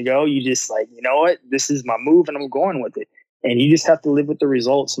direction to go, you just like, you know what, this is my move and I'm going with it. And you just have to live with the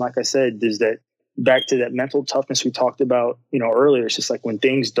results. And like I said, there's that, back to that mental toughness we talked about, earlier. It's just like, when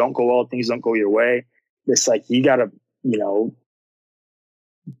things don't go well, things don't go your way. It's like, you got to,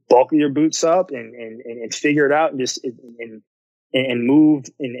 buckle your boots up and figure it out, and just and move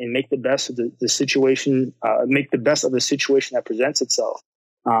and make the best of the situation, make the best of the situation that presents itself.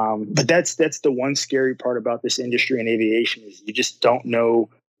 But that's the one scary part about this industry in aviation, is you just don't know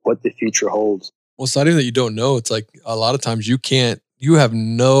what the future holds. Well, it's not even that you don't know. It's like, a lot of times you have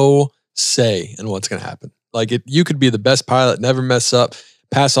no say in what's going to happen. Like, you could be the best pilot, never mess up,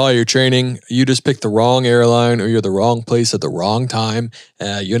 pass all your training. You just pick the wrong airline, or you're the wrong place at the wrong time.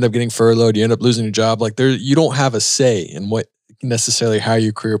 You end up getting furloughed. You end up losing your job. Like, you don't have a say in what necessarily how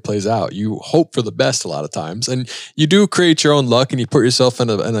your career plays out. You hope for the best a lot of times, and you do create your own luck, and you put yourself in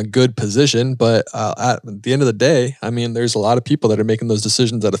a good position. But at the end of the day, I mean, there's a lot of people that are making those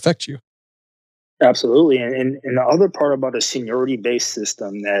decisions that affect you. Absolutely. And the other part about a seniority-based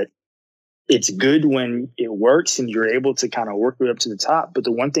system, that it's good when it works and you're able to kind of work your way up to the top. But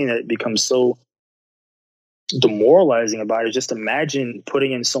the one thing that becomes so demoralizing about it is, just imagine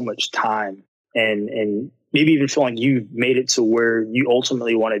putting in so much time and maybe even feeling you've made it to where you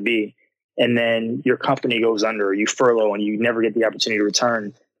ultimately want to be, and then your company goes under, or you furlough and you never get the opportunity to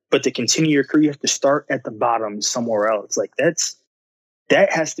return. But to continue your career, you have to start at the bottom somewhere else. Like,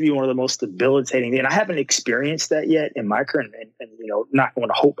 that has to be one of the most debilitating things. And I haven't experienced that yet in my career, and not going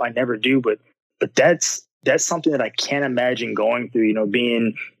to hope I never do, but that's something that I can't imagine going through,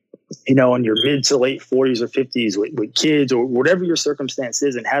 being, in your mid to late 40s or 50s with kids, or whatever your circumstance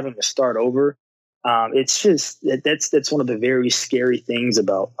is, and having to start over. It's just, that's one of the very scary things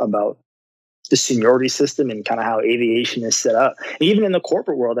about the seniority system and kind of how aviation is set up. And even in the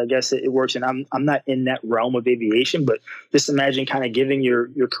corporate world, I guess it works. And I'm not in that realm of aviation, but just imagine kind of giving your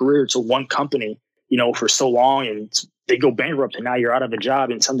career to one company, for so long, and they go bankrupt, and now you're out of a job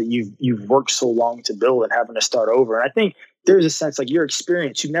and something you've worked so long to build, and having to start over. And I think there's a sense, like, your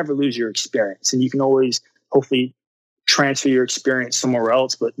experience, you never lose your experience, and you can always hopefully transfer your experience somewhere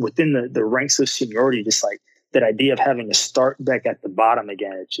else. But within the ranks of seniority, just like that idea of having to start back at the bottom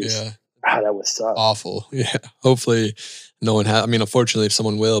again, it's just, that would suck. Awful. Yeah. Hopefully no one has, I mean, unfortunately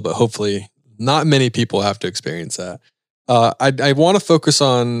someone will, but hopefully not many people have to experience that. I want to focus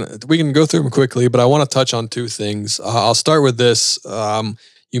on, we can go through them quickly, but I want to touch on two things. I'll start with this.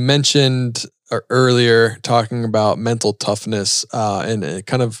 You mentioned earlier talking about mental toughness and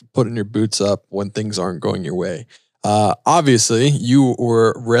kind of putting your boots up when things aren't going your way. Obviously, you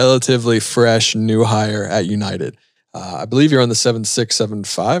were relatively fresh, new hire at United. I believe you're on the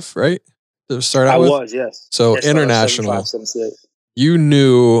 7675, right? To start out I with? was, yes. So yes, international. 7576. You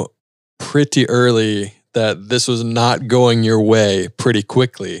knew pretty early that this was not going your way pretty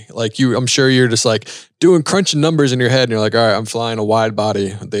quickly. Like I'm sure you're just like crunching numbers in your head and you're like, all right, I'm flying a wide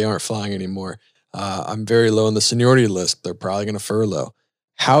body. They aren't flying anymore. I'm very low in the seniority list. They're probably going to furlough.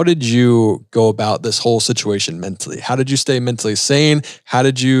 How did you go about this whole situation mentally? How did you stay mentally sane? How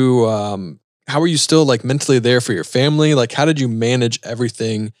did you, how were you still like mentally there for your family? Like, how did you manage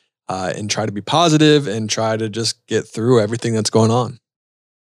everything and try to be positive and try to just get through everything that's going on?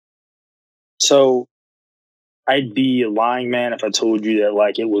 So I'd be a lying man if I told you that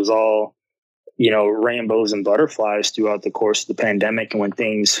like it was all, rainbows and butterflies throughout the course of the pandemic. And when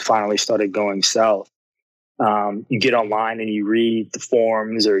things finally started going south, you get online and you read the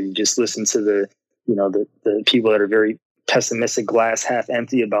forums or you just listen to the people that are very pessimistic, glass half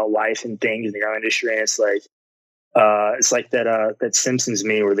empty about life and things in the airline industry. And it's like that Simpsons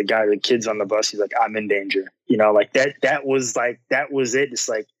meme where the kid's on the bus, he's like, I'm in danger. That was it. It's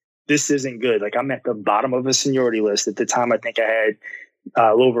like, this isn't good. Like, I'm at the bottom of a seniority list. At the time, I think I had a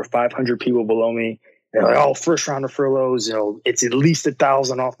little over 500 people below me. They're like, oh, first round of furloughs, it's at least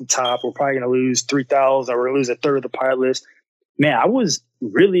 1,000 off the top. We're probably going to lose 3,000 or we're going to lose a third of the pilot list. Man, I was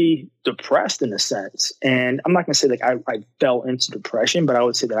really depressed in a sense. And I'm not going to say like I fell into depression, but I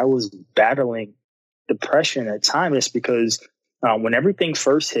would say that I was battling depression at times because when everything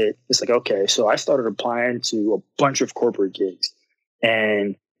first hit, it's like, okay, so I started applying to a bunch of corporate gigs.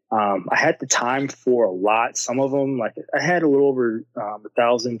 And I had the time for a lot. Some of them, like I had a little over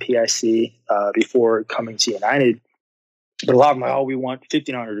 1,000 PIC before coming to United. But a lot of them, we want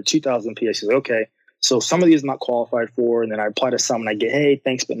 1,500 or 2,000 PIC. Like, okay, so some of these I'm not qualified for. And then I apply to some and I get, hey,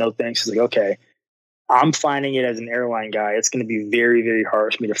 thanks, but no thanks. It's like, okay, I'm finding it as an airline guy. It's going to be very, very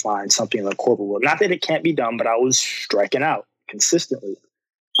hard for me to find something in the corporate world. Not that it can't be done, but I was striking out consistently.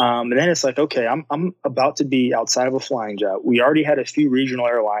 And then it's like, okay, I'm about to be outside of a flying job. We already had a few regional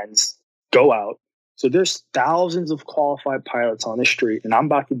airlines go out. So there's thousands of qualified pilots on the street, and I'm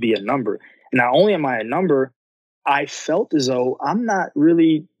about to be a number. And not only am I a number, I felt as though I'm not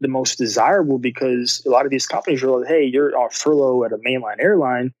really the most desirable because a lot of these companies are like, hey, you're on furlough at a mainline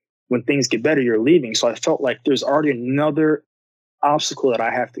airline. When things get better, you're leaving. So I felt like there's already another obstacle that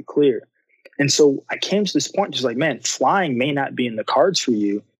I have to clear. And so I came to this point, just like, man, flying may not be in the cards for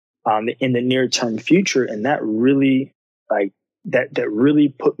you in the near term future. And that really that really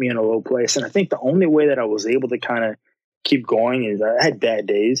put me in a low place. And I think the only way that I was able to kind of keep going is I had bad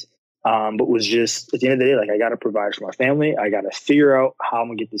days, but was just at the end of the day, like I got to provide for my family. I got to figure out how I'm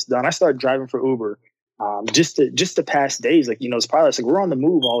gonna get this done. I started driving for Uber just to pass days. Like, it's pilots, like we're on the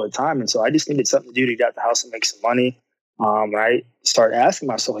move all the time. And so I just needed something to do to get out the house and make some money. And I started asking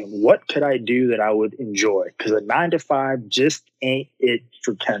myself, like, what could I do that I would enjoy? Because a 9 to 5 just ain't it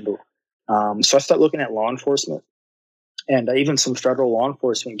for Kendall. So I started looking at law enforcement and even some federal law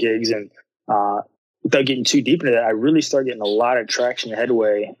enforcement gigs. And without getting too deep into that, I really started getting a lot of traction and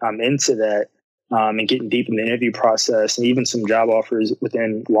headway into that and getting deep in the interview process and even some job offers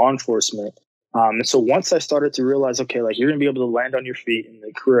within law enforcement. And so once I started to realize, okay, like you're going to be able to land on your feet in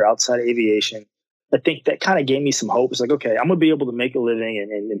a career outside of aviation, I think that kind of gave me some hope. It's like, okay, I'm going to be able to make a living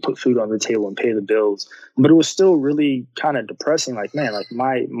and put food on the table and pay the bills. But it was still really kind of depressing. Like, man, like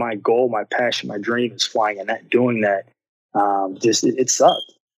my goal, my passion, my dream is flying and not doing that. It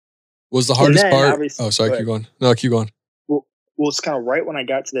sucked. Was the hardest part? Oh, sorry, keep going. No, keep going. Well, it's kind of right when I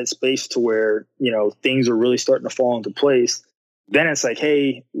got to that space to where, things are really starting to fall into place. Then it's like,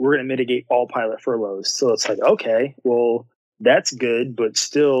 hey, we're going to mitigate all pilot furloughs. So it's like, okay, well, that's good, but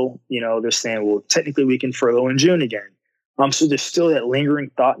still, they're saying, well, technically we can furlough in June again. So there's still that lingering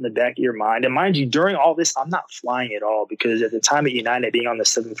thought in the back of your mind. And mind you, during all this, I'm not flying at all because at the time at United, being on the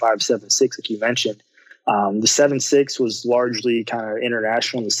 7576, like you mentioned, the 76 was largely kind of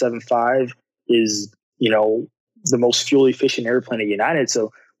international. And the 75 is, the most fuel efficient airplane at United.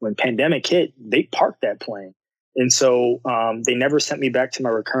 So when pandemic hit, they parked that plane. And so they never sent me back to my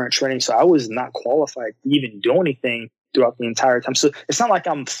recurrent training. So I was not qualified to even do anything throughout the entire time. So it's not like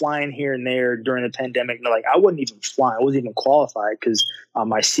I'm flying here and there during the pandemic. No, like I wasn't even flying. I wasn't even qualified because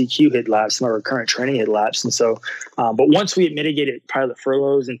my CQ had lapsed, my recurrent training had lapsed. And so, but once we had mitigated pilot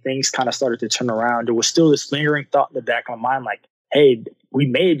furloughs and things kind of started to turn around, there was still this lingering thought in the back of my mind, like, hey, we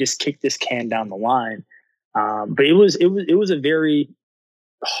may just kick this can down the line. But it was a very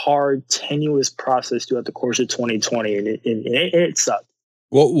hard, tenuous process throughout the course of 2020, and it sucked.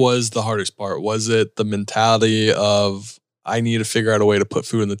 What was the hardest part? Was it the mentality of I need to figure out a way to put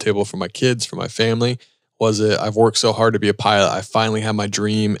food on the table for my kids, for my family? Was it I've worked so hard to be a pilot, I finally have my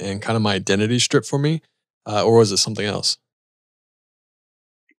dream and kind of my identity stripped for me? Or was it something else?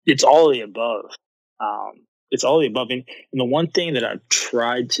 It's all of the above. It's all of the above. And the one thing that I've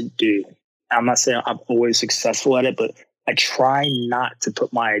tried to do, I'm not saying I'm always successful at it, but I try not to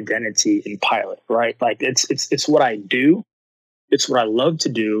put my identity in pilot, right? Like it's what I do. It's what I love to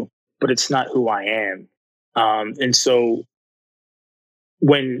do, but it's not who I am. And so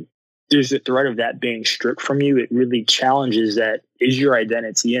when there's a threat of that being stripped from you, it really challenges that, is your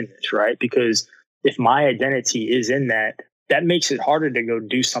identity in this, right? Because if my identity is in that, that makes it harder to go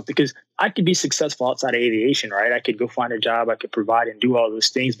do something, because I could be successful outside of aviation, right? I could go find a job, I could provide and do all those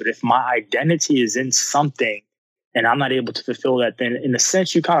things. But if my identity is in something and I'm not able to fulfill that, then in a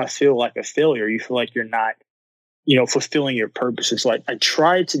sense, you kind of feel like a failure. You feel like you're not, fulfilling your purpose. It's like I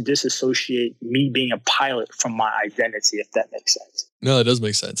try to disassociate me being a pilot from my identity, if that makes sense. No, that does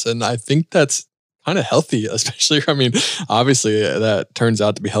make sense. And I think that's kind of healthy, especially, I mean, obviously that turns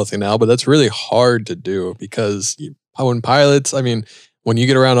out to be healthy now, but that's really hard to do because when pilots, I mean, when you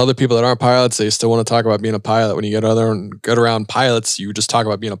get around other people that aren't pilots, they still want to talk about being a pilot. When you get around pilots, you just talk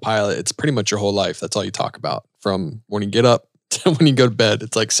about being a pilot. It's pretty much your whole life. That's all you talk about from when you get up to when you go to bed.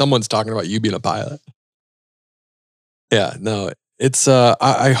 It's like someone's talking about you being a pilot. Yeah, no, it's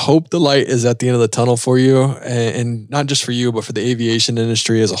I hope the light is at the end of the tunnel for you, and not just for you, but for the aviation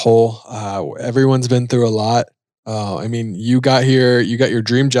industry as a whole. Everyone's been through a lot. I mean, you got here, you got your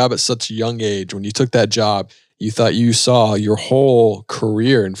dream job at such a young age. When you took that job, you thought you saw your whole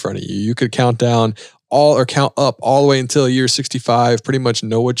career in front of you. You could count down all or count up all the way until year 65, pretty much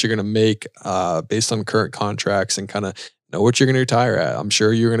know what you're going to make based on current contracts and kind of know what you're going to retire at. I'm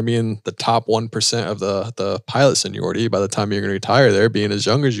sure you're going to be in the top 1% of the pilot seniority by the time you're going to retire there, being as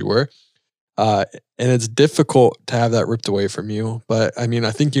young as you were. And it's difficult to have that ripped away from you. But I mean,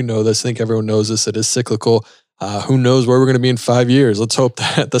 I think you know this. I think everyone knows this. It is cyclical. Who knows where we're going to be in 5 years? Let's hope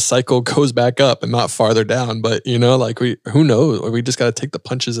that the cycle goes back up and not farther down. But who knows? We just got to take the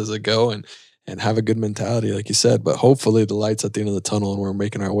punches as they go and have a good mentality, like you said. But hopefully the light's at the end of the tunnel and we're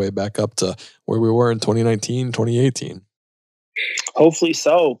making our way back up to where we were in 2019, 2018. Hopefully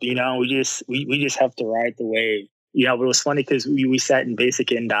so. We just have to ride the wave. But it was funny because we sat in basic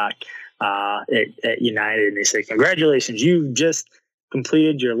NDOC at United, and they said, "Congratulations, you just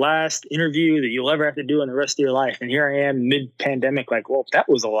completed your last interview that you'll ever have to do in the rest of your life." And here I am mid-pandemic, like, well, that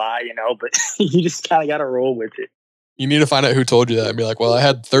was a lie, but you just kind of got to roll with it. You need to find out who told you that and be like, well, I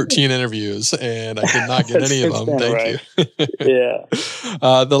had 13 interviews and I did not get any of them. Thank right. you. Yeah.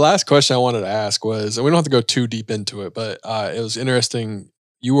 The last question I wanted to ask was, and we don't have to go too deep into it, but it was interesting.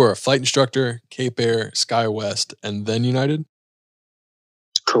 You were a flight instructor, Cape Air, SkyWest, and then United?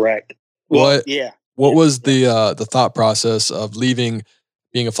 Correct. Well, What was the thought process of leaving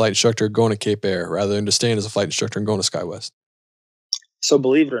being a flight instructor, going to Cape Air, rather than just staying as a flight instructor and going to SkyWest? So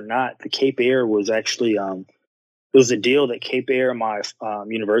believe it or not, the Cape Air was actually it was a deal that Cape Air and my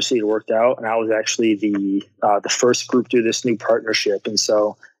university had worked out, and I was actually the first group through this new partnership. And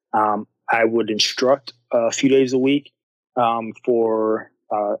so I would instruct a few days a week for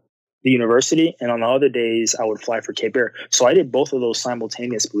the university, and on the other days I would fly for Cape Air. So I did both of those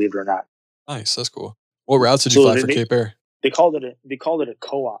simultaneous, believe it or not. Nice, that's cool. What routes did you fly for Cape Air? They called it a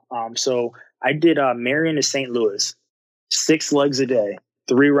co-op. So I did Marion to St. Louis, 6 legs a day,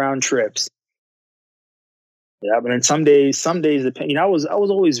 3 round trips. Yeah, but then some days, I was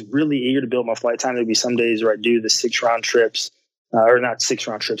always really eager to build my flight time. There'd be some days where I do the 6 round trips, or not 6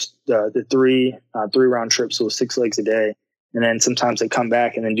 round trips, the 3 round trips, so 6 legs a day. And then sometimes I come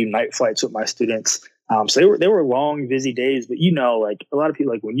back and then do night flights with my students. So they were long, busy days. But like a lot of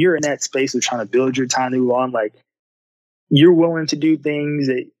people, like when you're in that space of trying to build your time to move on, like you're willing to do things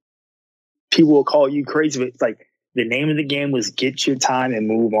that people will call you crazy, but it's like the name of the game was get your time and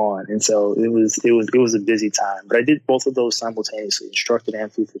move on. And so it was a busy time, but I did both of those simultaneously, instructed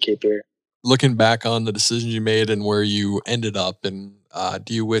and flew for Cape Air. Looking back on the decisions you made and where you ended up, and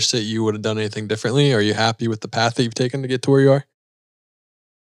do you wish that you would have done anything differently? Are you happy with the path that you've taken to get to where you are?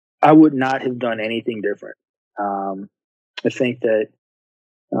 I would not have done anything different. I think that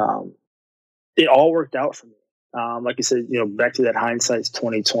it all worked out for me. like I said, back to that hindsight's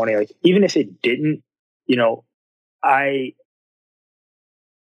 2020. Like even if it didn't, I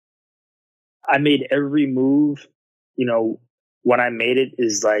made every move. When I made it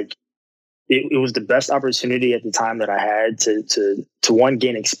is like it was the best opportunity at the time that I had to one,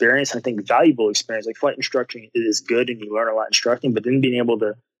 gain experience. I think valuable experience. Like flight instructing is good and you learn a lot instructing, but then being able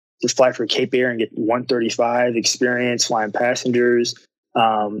to fly for Cape Air and get 135 experience flying passengers.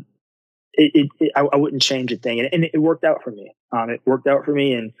 I wouldn't change a thing. And it worked out for me. It worked out for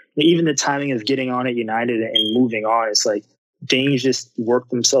me. And even the timing of getting on at United and moving on, it's like things just work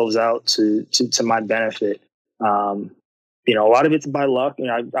themselves out to my benefit. A lot of it's by luck.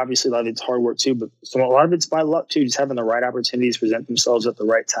 Obviously a lot of it's hard work too, but a lot of it's by luck too. Just having the right opportunities present themselves at the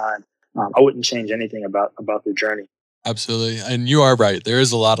right time. I wouldn't change anything about the journey. Absolutely. And you are right. There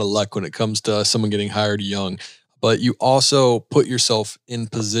is a lot of luck when it comes to someone getting hired young, but you also put yourself in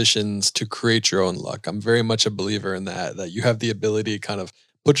positions to create your own luck. I'm very much a believer in that you have the ability to kind of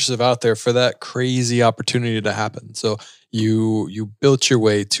put yourself out there for that crazy opportunity to happen. So you built your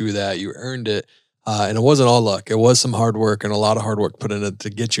way to that. You earned it. And it wasn't all luck. It was some hard work and a lot of hard work put in it to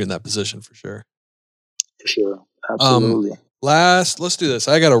get you in that position for sure. For sure. Absolutely. Let's do this.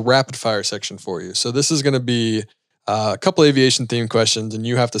 I got a rapid fire section for you. So this is going to be a couple aviation themed questions and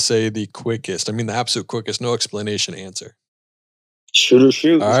you have to say the absolute quickest, no explanation answer. Shoot or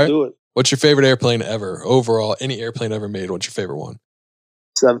shoot. Let's do it. What's your favorite airplane ever? Overall, any airplane ever made, what's your favorite one?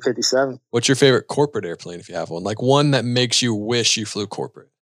 757. What's your favorite corporate airplane if you have one? Like one that makes you wish you flew corporate.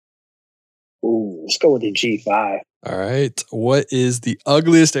 Ooh, let's go with the G5. All right. What is the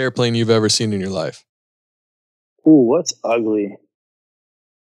ugliest airplane you've ever seen in your life? Ooh, what's ugly?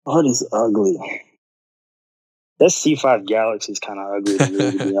 What is ugly? That C5 Galaxy is kind of ugly to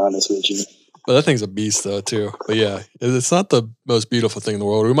me, to be honest with you. Well, that thing's a beast though, too. But yeah, it's not the most beautiful thing in the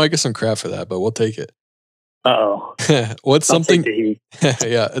world. We might get some crap for that, but we'll take it. Uh-oh. What's something?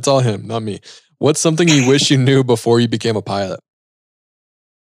 Yeah, it's all him, not me. What's something you wish you knew before you became a pilot?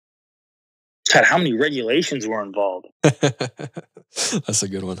 God, how many regulations were involved? That's a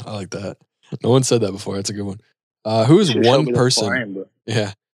good one. I like that. No one said that before. That's a good one. Who's one person?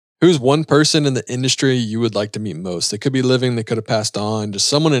 Yeah. Who's one person in the industry you would like to meet most? They could be living, they could have passed on. Just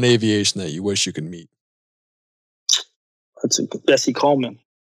someone in aviation that you wish you could meet. That's Bessie Coleman.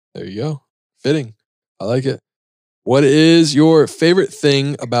 There you go. Fitting. I like it. What is your favorite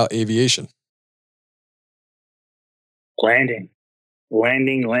thing about aviation? Landing,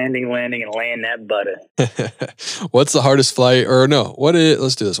 and land that butter. What's the hardest flight?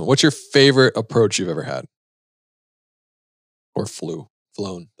 Let's do this one. What's your favorite approach you've ever had? Or flown.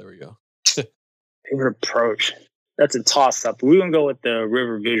 There we go. Favorite approach. That's a toss up. We're going to go with the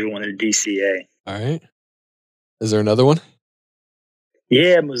River Visual and the DCA. All right. Is there another one?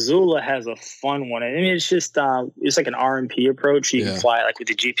 Yeah, Missoula has a fun one. I mean, it's just, it's like an RMP approach. You can fly like with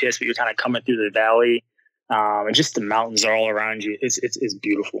the GPS, but you're kind of coming through the valley. And just the mountains are all around you. It's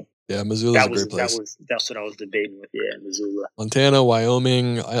beautiful. Yeah, Missoula's a great place. That's what I was debating with. Yeah, Missoula. Montana,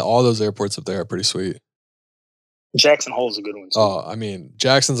 Wyoming, all those airports up there are pretty sweet. Jackson Hole's a good one too. Oh, I mean,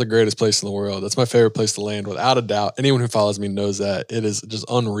 Jackson's the greatest place in the world. That's my favorite place to land, without a doubt. Anyone who follows me knows that. It is just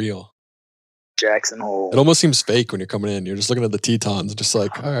unreal. Jackson Hole. It almost seems fake when you're coming in. You're just looking at the Tetons, just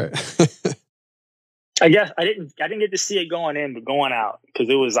like, all right. I guess I didn't get to see it going in, but going out, because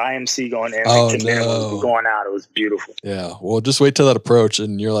it was IMC going in. Oh, no. Going out, it was beautiful. Yeah, well, just wait till that approach,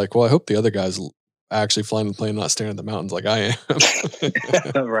 and you're like, well, I hope the other guys actually flying the plane, not staring at the mountains like I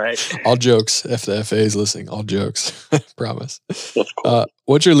am. Right. All jokes. If the FAA is listening, all jokes. Promise. Of course.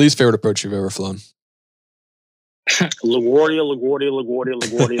 What's your least favorite approach you've ever flown? LaGuardia.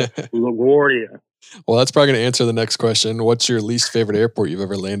 Well, that's probably going to answer the next question. What's your least favorite airport you've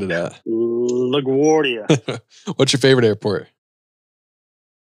ever landed at? LaGuardia. What's your favorite airport?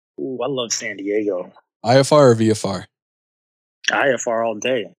 Ooh, I love San Diego. IFR or VFR? IFR all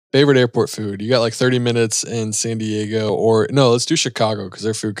day. Favorite airport food? You got like 30 minutes in San Diego, or no, let's do Chicago because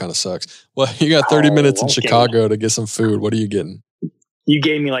their food kind of sucks. Well, you got 30 minutes in Chicago to get some food. What are you getting? You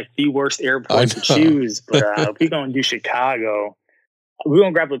gave me like the worst airport to choose, but if we're going to do Chicago, we're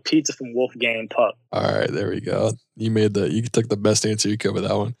going to grab a pizza from Wolfgang Puck. All right, there we go. You took the best answer you could with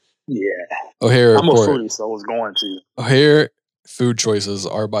that one. Yeah. O'Hare I'm Airport. a foodie, so I was going to. O'Hare food choices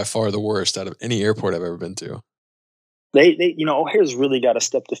are by far the worst out of any airport I've ever been to. They O'Hare's really got to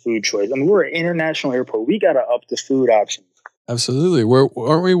step the food choice. I mean, we're an international airport. We got to up the food options. Absolutely.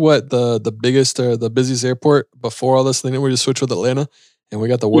 Aren't we the biggest, the busiest airport before all this thing? We just switched with Atlanta, and we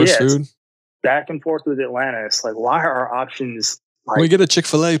got the worst food. Back and forth with Atlanta. It's like, why are our options? Like, can we get a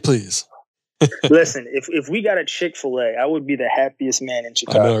Chick-fil-A, please? Listen, if we got a Chick-fil-A, I would be the happiest man in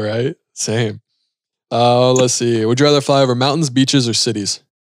Chicago. I know, right? Same. Let's see. Would you rather fly over mountains, beaches, or cities?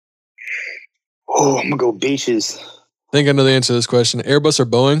 Oh, I'm gonna go beaches. I think I know the answer to this question. Airbus or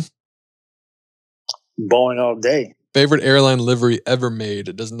Boeing? Boeing all day. Favorite airline livery ever made?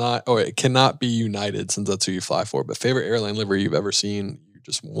 It does not, or it cannot be United since that's who you fly for, but favorite airline livery you've ever seen, you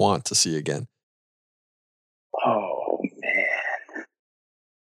just want to see again. Oh, man.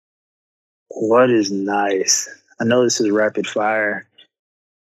 What is nice? I know this is rapid fire.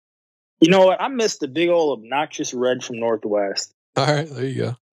 You know what? I missed the big old obnoxious red from Northwest. All right, there you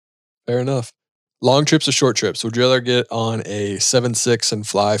go. Fair enough. Long trips or short trips? Would you rather get on a 767 and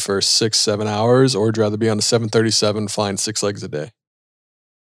fly for 6-7 hours, or would you rather be on a 737 flying 6 legs a day?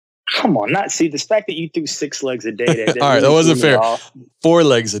 Come on, not see the fact that you threw 6 legs a day. That All right, really that wasn't threw me fair. off. 4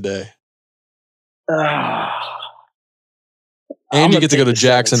 legs a day. Ah. And I'm you gonna get to go take to the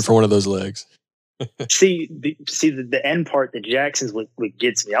Jackson for one of those legs. See the end part, the Jackson's what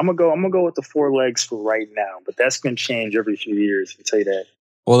gets me. I'm gonna go with the 4 legs for right now, but that's gonna change every few years. I'll tell you that.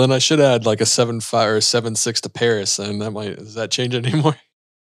 Well, then I should add like a 7.5 or a 7.6 to Paris, and does that change it anymore?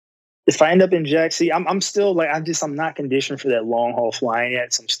 If I end up in Jackson, I'm still like I'm not conditioned for that long haul flying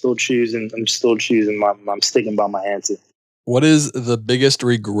yet. So I'm still choosing I'm sticking by my answer. What is the biggest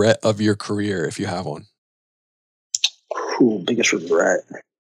regret of your career, if you have one? Cool, biggest regret.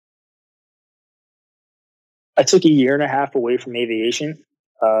 I took a year and a half away from aviation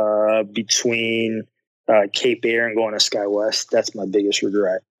between Cape Air and going to SkyWest. That's my biggest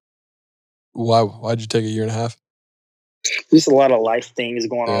regret. Why'd you take a year and a half? Just a lot of life things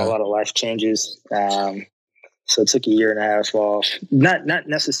going on, Yeah. a lot of life changes. So it took a year and a half off. Not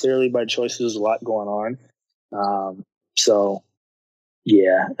necessarily by choice. There's a lot going on. So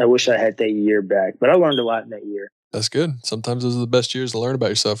yeah, I wish I had that year back. But I learned a lot in that year. That's good. Sometimes those are the best years to learn about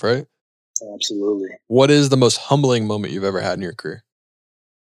yourself, right? Absolutely. What is the most humbling moment you've ever had in your career?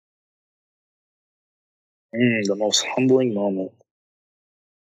 The most humbling moment.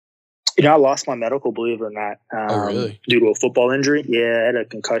 You know, I lost my medical, believe it or not. Oh, really? Due to a football injury. Yeah, I had a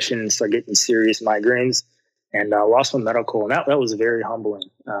concussion and started getting serious migraines. And I lost my medical, and that was very humbling.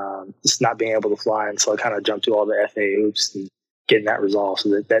 Just not being able to fly, and so I kind of jumped through all the FAA hoops and getting that resolved.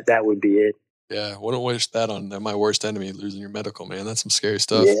 So that would be it. Yeah, wouldn't wish that on my worst enemy, losing your medical, man. That's some scary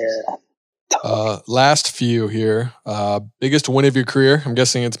stuff. Yeah. Last few here. Biggest win of your career? I'm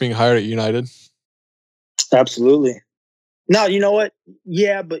guessing it's being hired at United. Absolutely. No, you know what?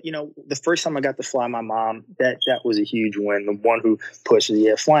 Yeah, but you know, the first time I got to fly my mom, that was a huge win. The one who pushed it,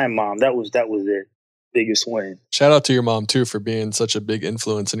 yeah, flying mom, that was it. Biggest win. Shout out to your mom too for being such a big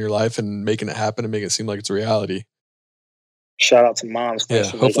influence in your life and making it happen and making it seem like it's a reality. Shout out to moms. Yeah,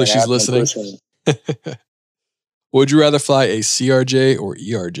 hopefully she's listening. Would you rather fly a CRJ or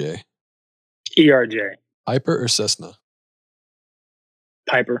ERJ? ERJ. Piper or Cessna?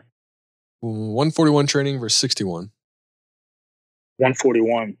 Piper. 141 training versus 61.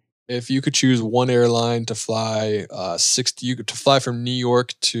 141. If you could choose one airline to fly to fly from New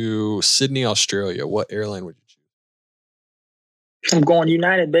York to Sydney, Australia, what airline would you choose? I'm going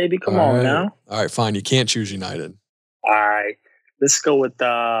United, baby. Come on now. All right, fine. You can't choose United. All right. Let's go with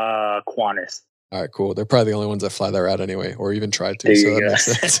Qantas. All right, cool. They're probably the only ones that fly that route anyway, or even try to. There So you that go.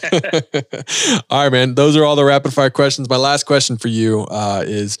 makes sense. All right, man. Those are all the rapid fire questions. My last question for you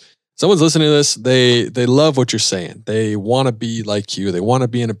is: someone's listening to this. They love what you're saying. They want to be like you. They want to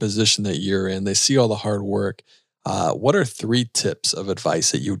be in a position that you're in. They see all the hard work. What are 3 tips of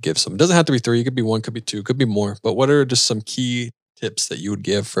advice that you would give someone? It doesn't have to be 3. It could be 1, could be 2, could be more. But what are just some key tips that you would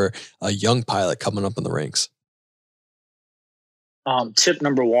give for a young pilot coming up in the ranks? Tip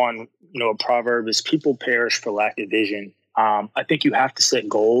number 1, you know, a proverb is people perish for lack of vision. I think you have to set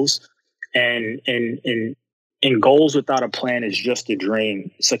goals, and goals without a plan is just a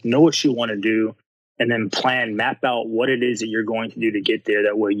dream. It's like, know what you want to do and then map out what it is that you're going to do to get there.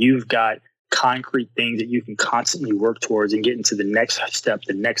 That way you've got concrete things that you can constantly work towards and get into the next step,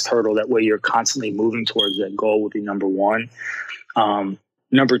 the next hurdle. That way you're constantly moving towards that goal would be number 1.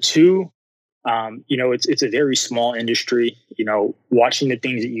 Number 2, you know, it's a very small industry, you know, watching the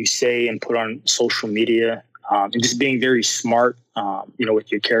things that you say and put on social media, and just being very smart, you know,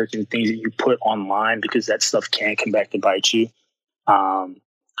 with your character and things that you put online, because that stuff can come back to bite you.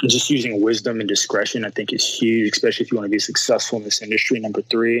 And just using wisdom and discretion, I think, is huge, especially if you want to be successful in this industry. Number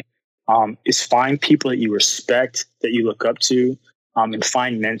 3, is find people that you respect, that you look up to, and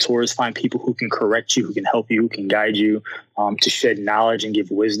find mentors, find people who can correct you, who can help you, who can guide you, to shed knowledge and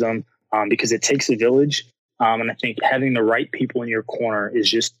give wisdom. Because it takes a village. And I think having the right people in your corner is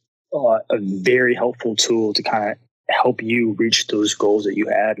just a very helpful tool to kind of help you reach those goals that you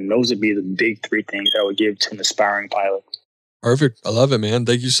had. And those would be the big 3 things I would give to an aspiring pilot. Perfect. I love it, man.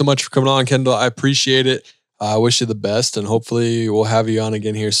 Thank you so much for coming on, Kendall. I appreciate it. I wish you the best, and hopefully we'll have you on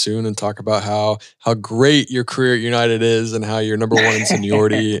again here soon and talk about how great your career at United is and how you're number one in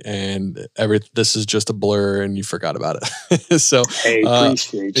seniority and this is just a blur and you forgot about it. So, hey,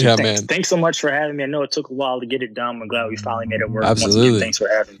 appreciate you. Yeah, thanks, man. Thanks so much for having me. I know it took a while to get it done. I'm glad we finally made it work. Absolutely. Once again, thanks for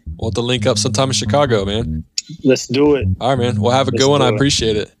having me. We'll have to link up sometime in Chicago, man. Let's do it. All right, man. We'll have a good one. I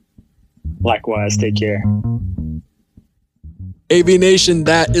appreciate it. Likewise. Take care. AV Nation,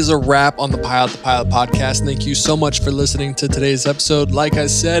 that is a wrap on the Pilot to Pilot podcast. Thank you so much for listening to today's episode. Like I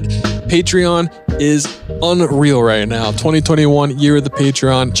said, Patreon is unreal right now. 2021, year of the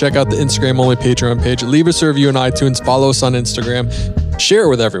Patreon. Check out the Instagram only Patreon page. Leave us a review on iTunes. Follow us on Instagram. Share it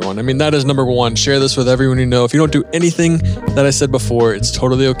with everyone. I mean, that is number one. Share this with everyone you know. If you don't do anything that I said before, it's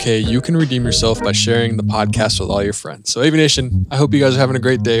totally okay. You can redeem yourself by sharing the podcast with all your friends. So AV Nation, I hope you guys are having a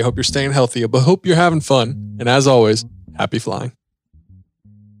great day. I hope you're staying healthy, but hope you're having fun. And as always, happy flying.